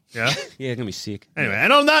be all right. Yeah? Yeah, it's gonna be sick. Anyway,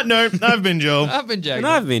 and on that note, I've been Joel. I've been Jacob. And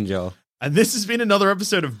I've been Joel. And this has been another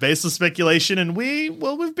episode of Baseless Speculation, and we've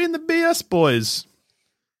been the BS boys.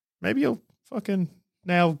 Maybe you'll fucking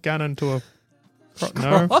nail Ganon to a...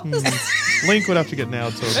 No? Link would have to get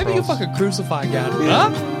nailed to a Maybe you'll cross. fucking crucify Ganon. Huh?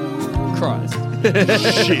 Christ.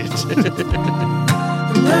 Shit.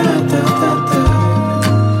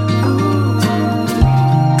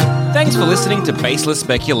 Thanks for listening to Baseless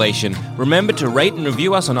Speculation. Remember to rate and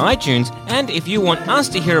review us on iTunes, and if you want us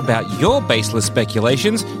to hear about your baseless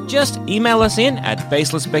speculations, just email us in at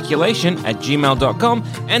baselessspeculation@gmail.com,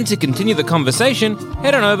 and to continue the conversation,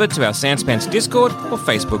 head on over to our Sanspants Discord or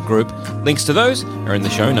Facebook group. Links to those are in the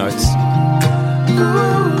show notes.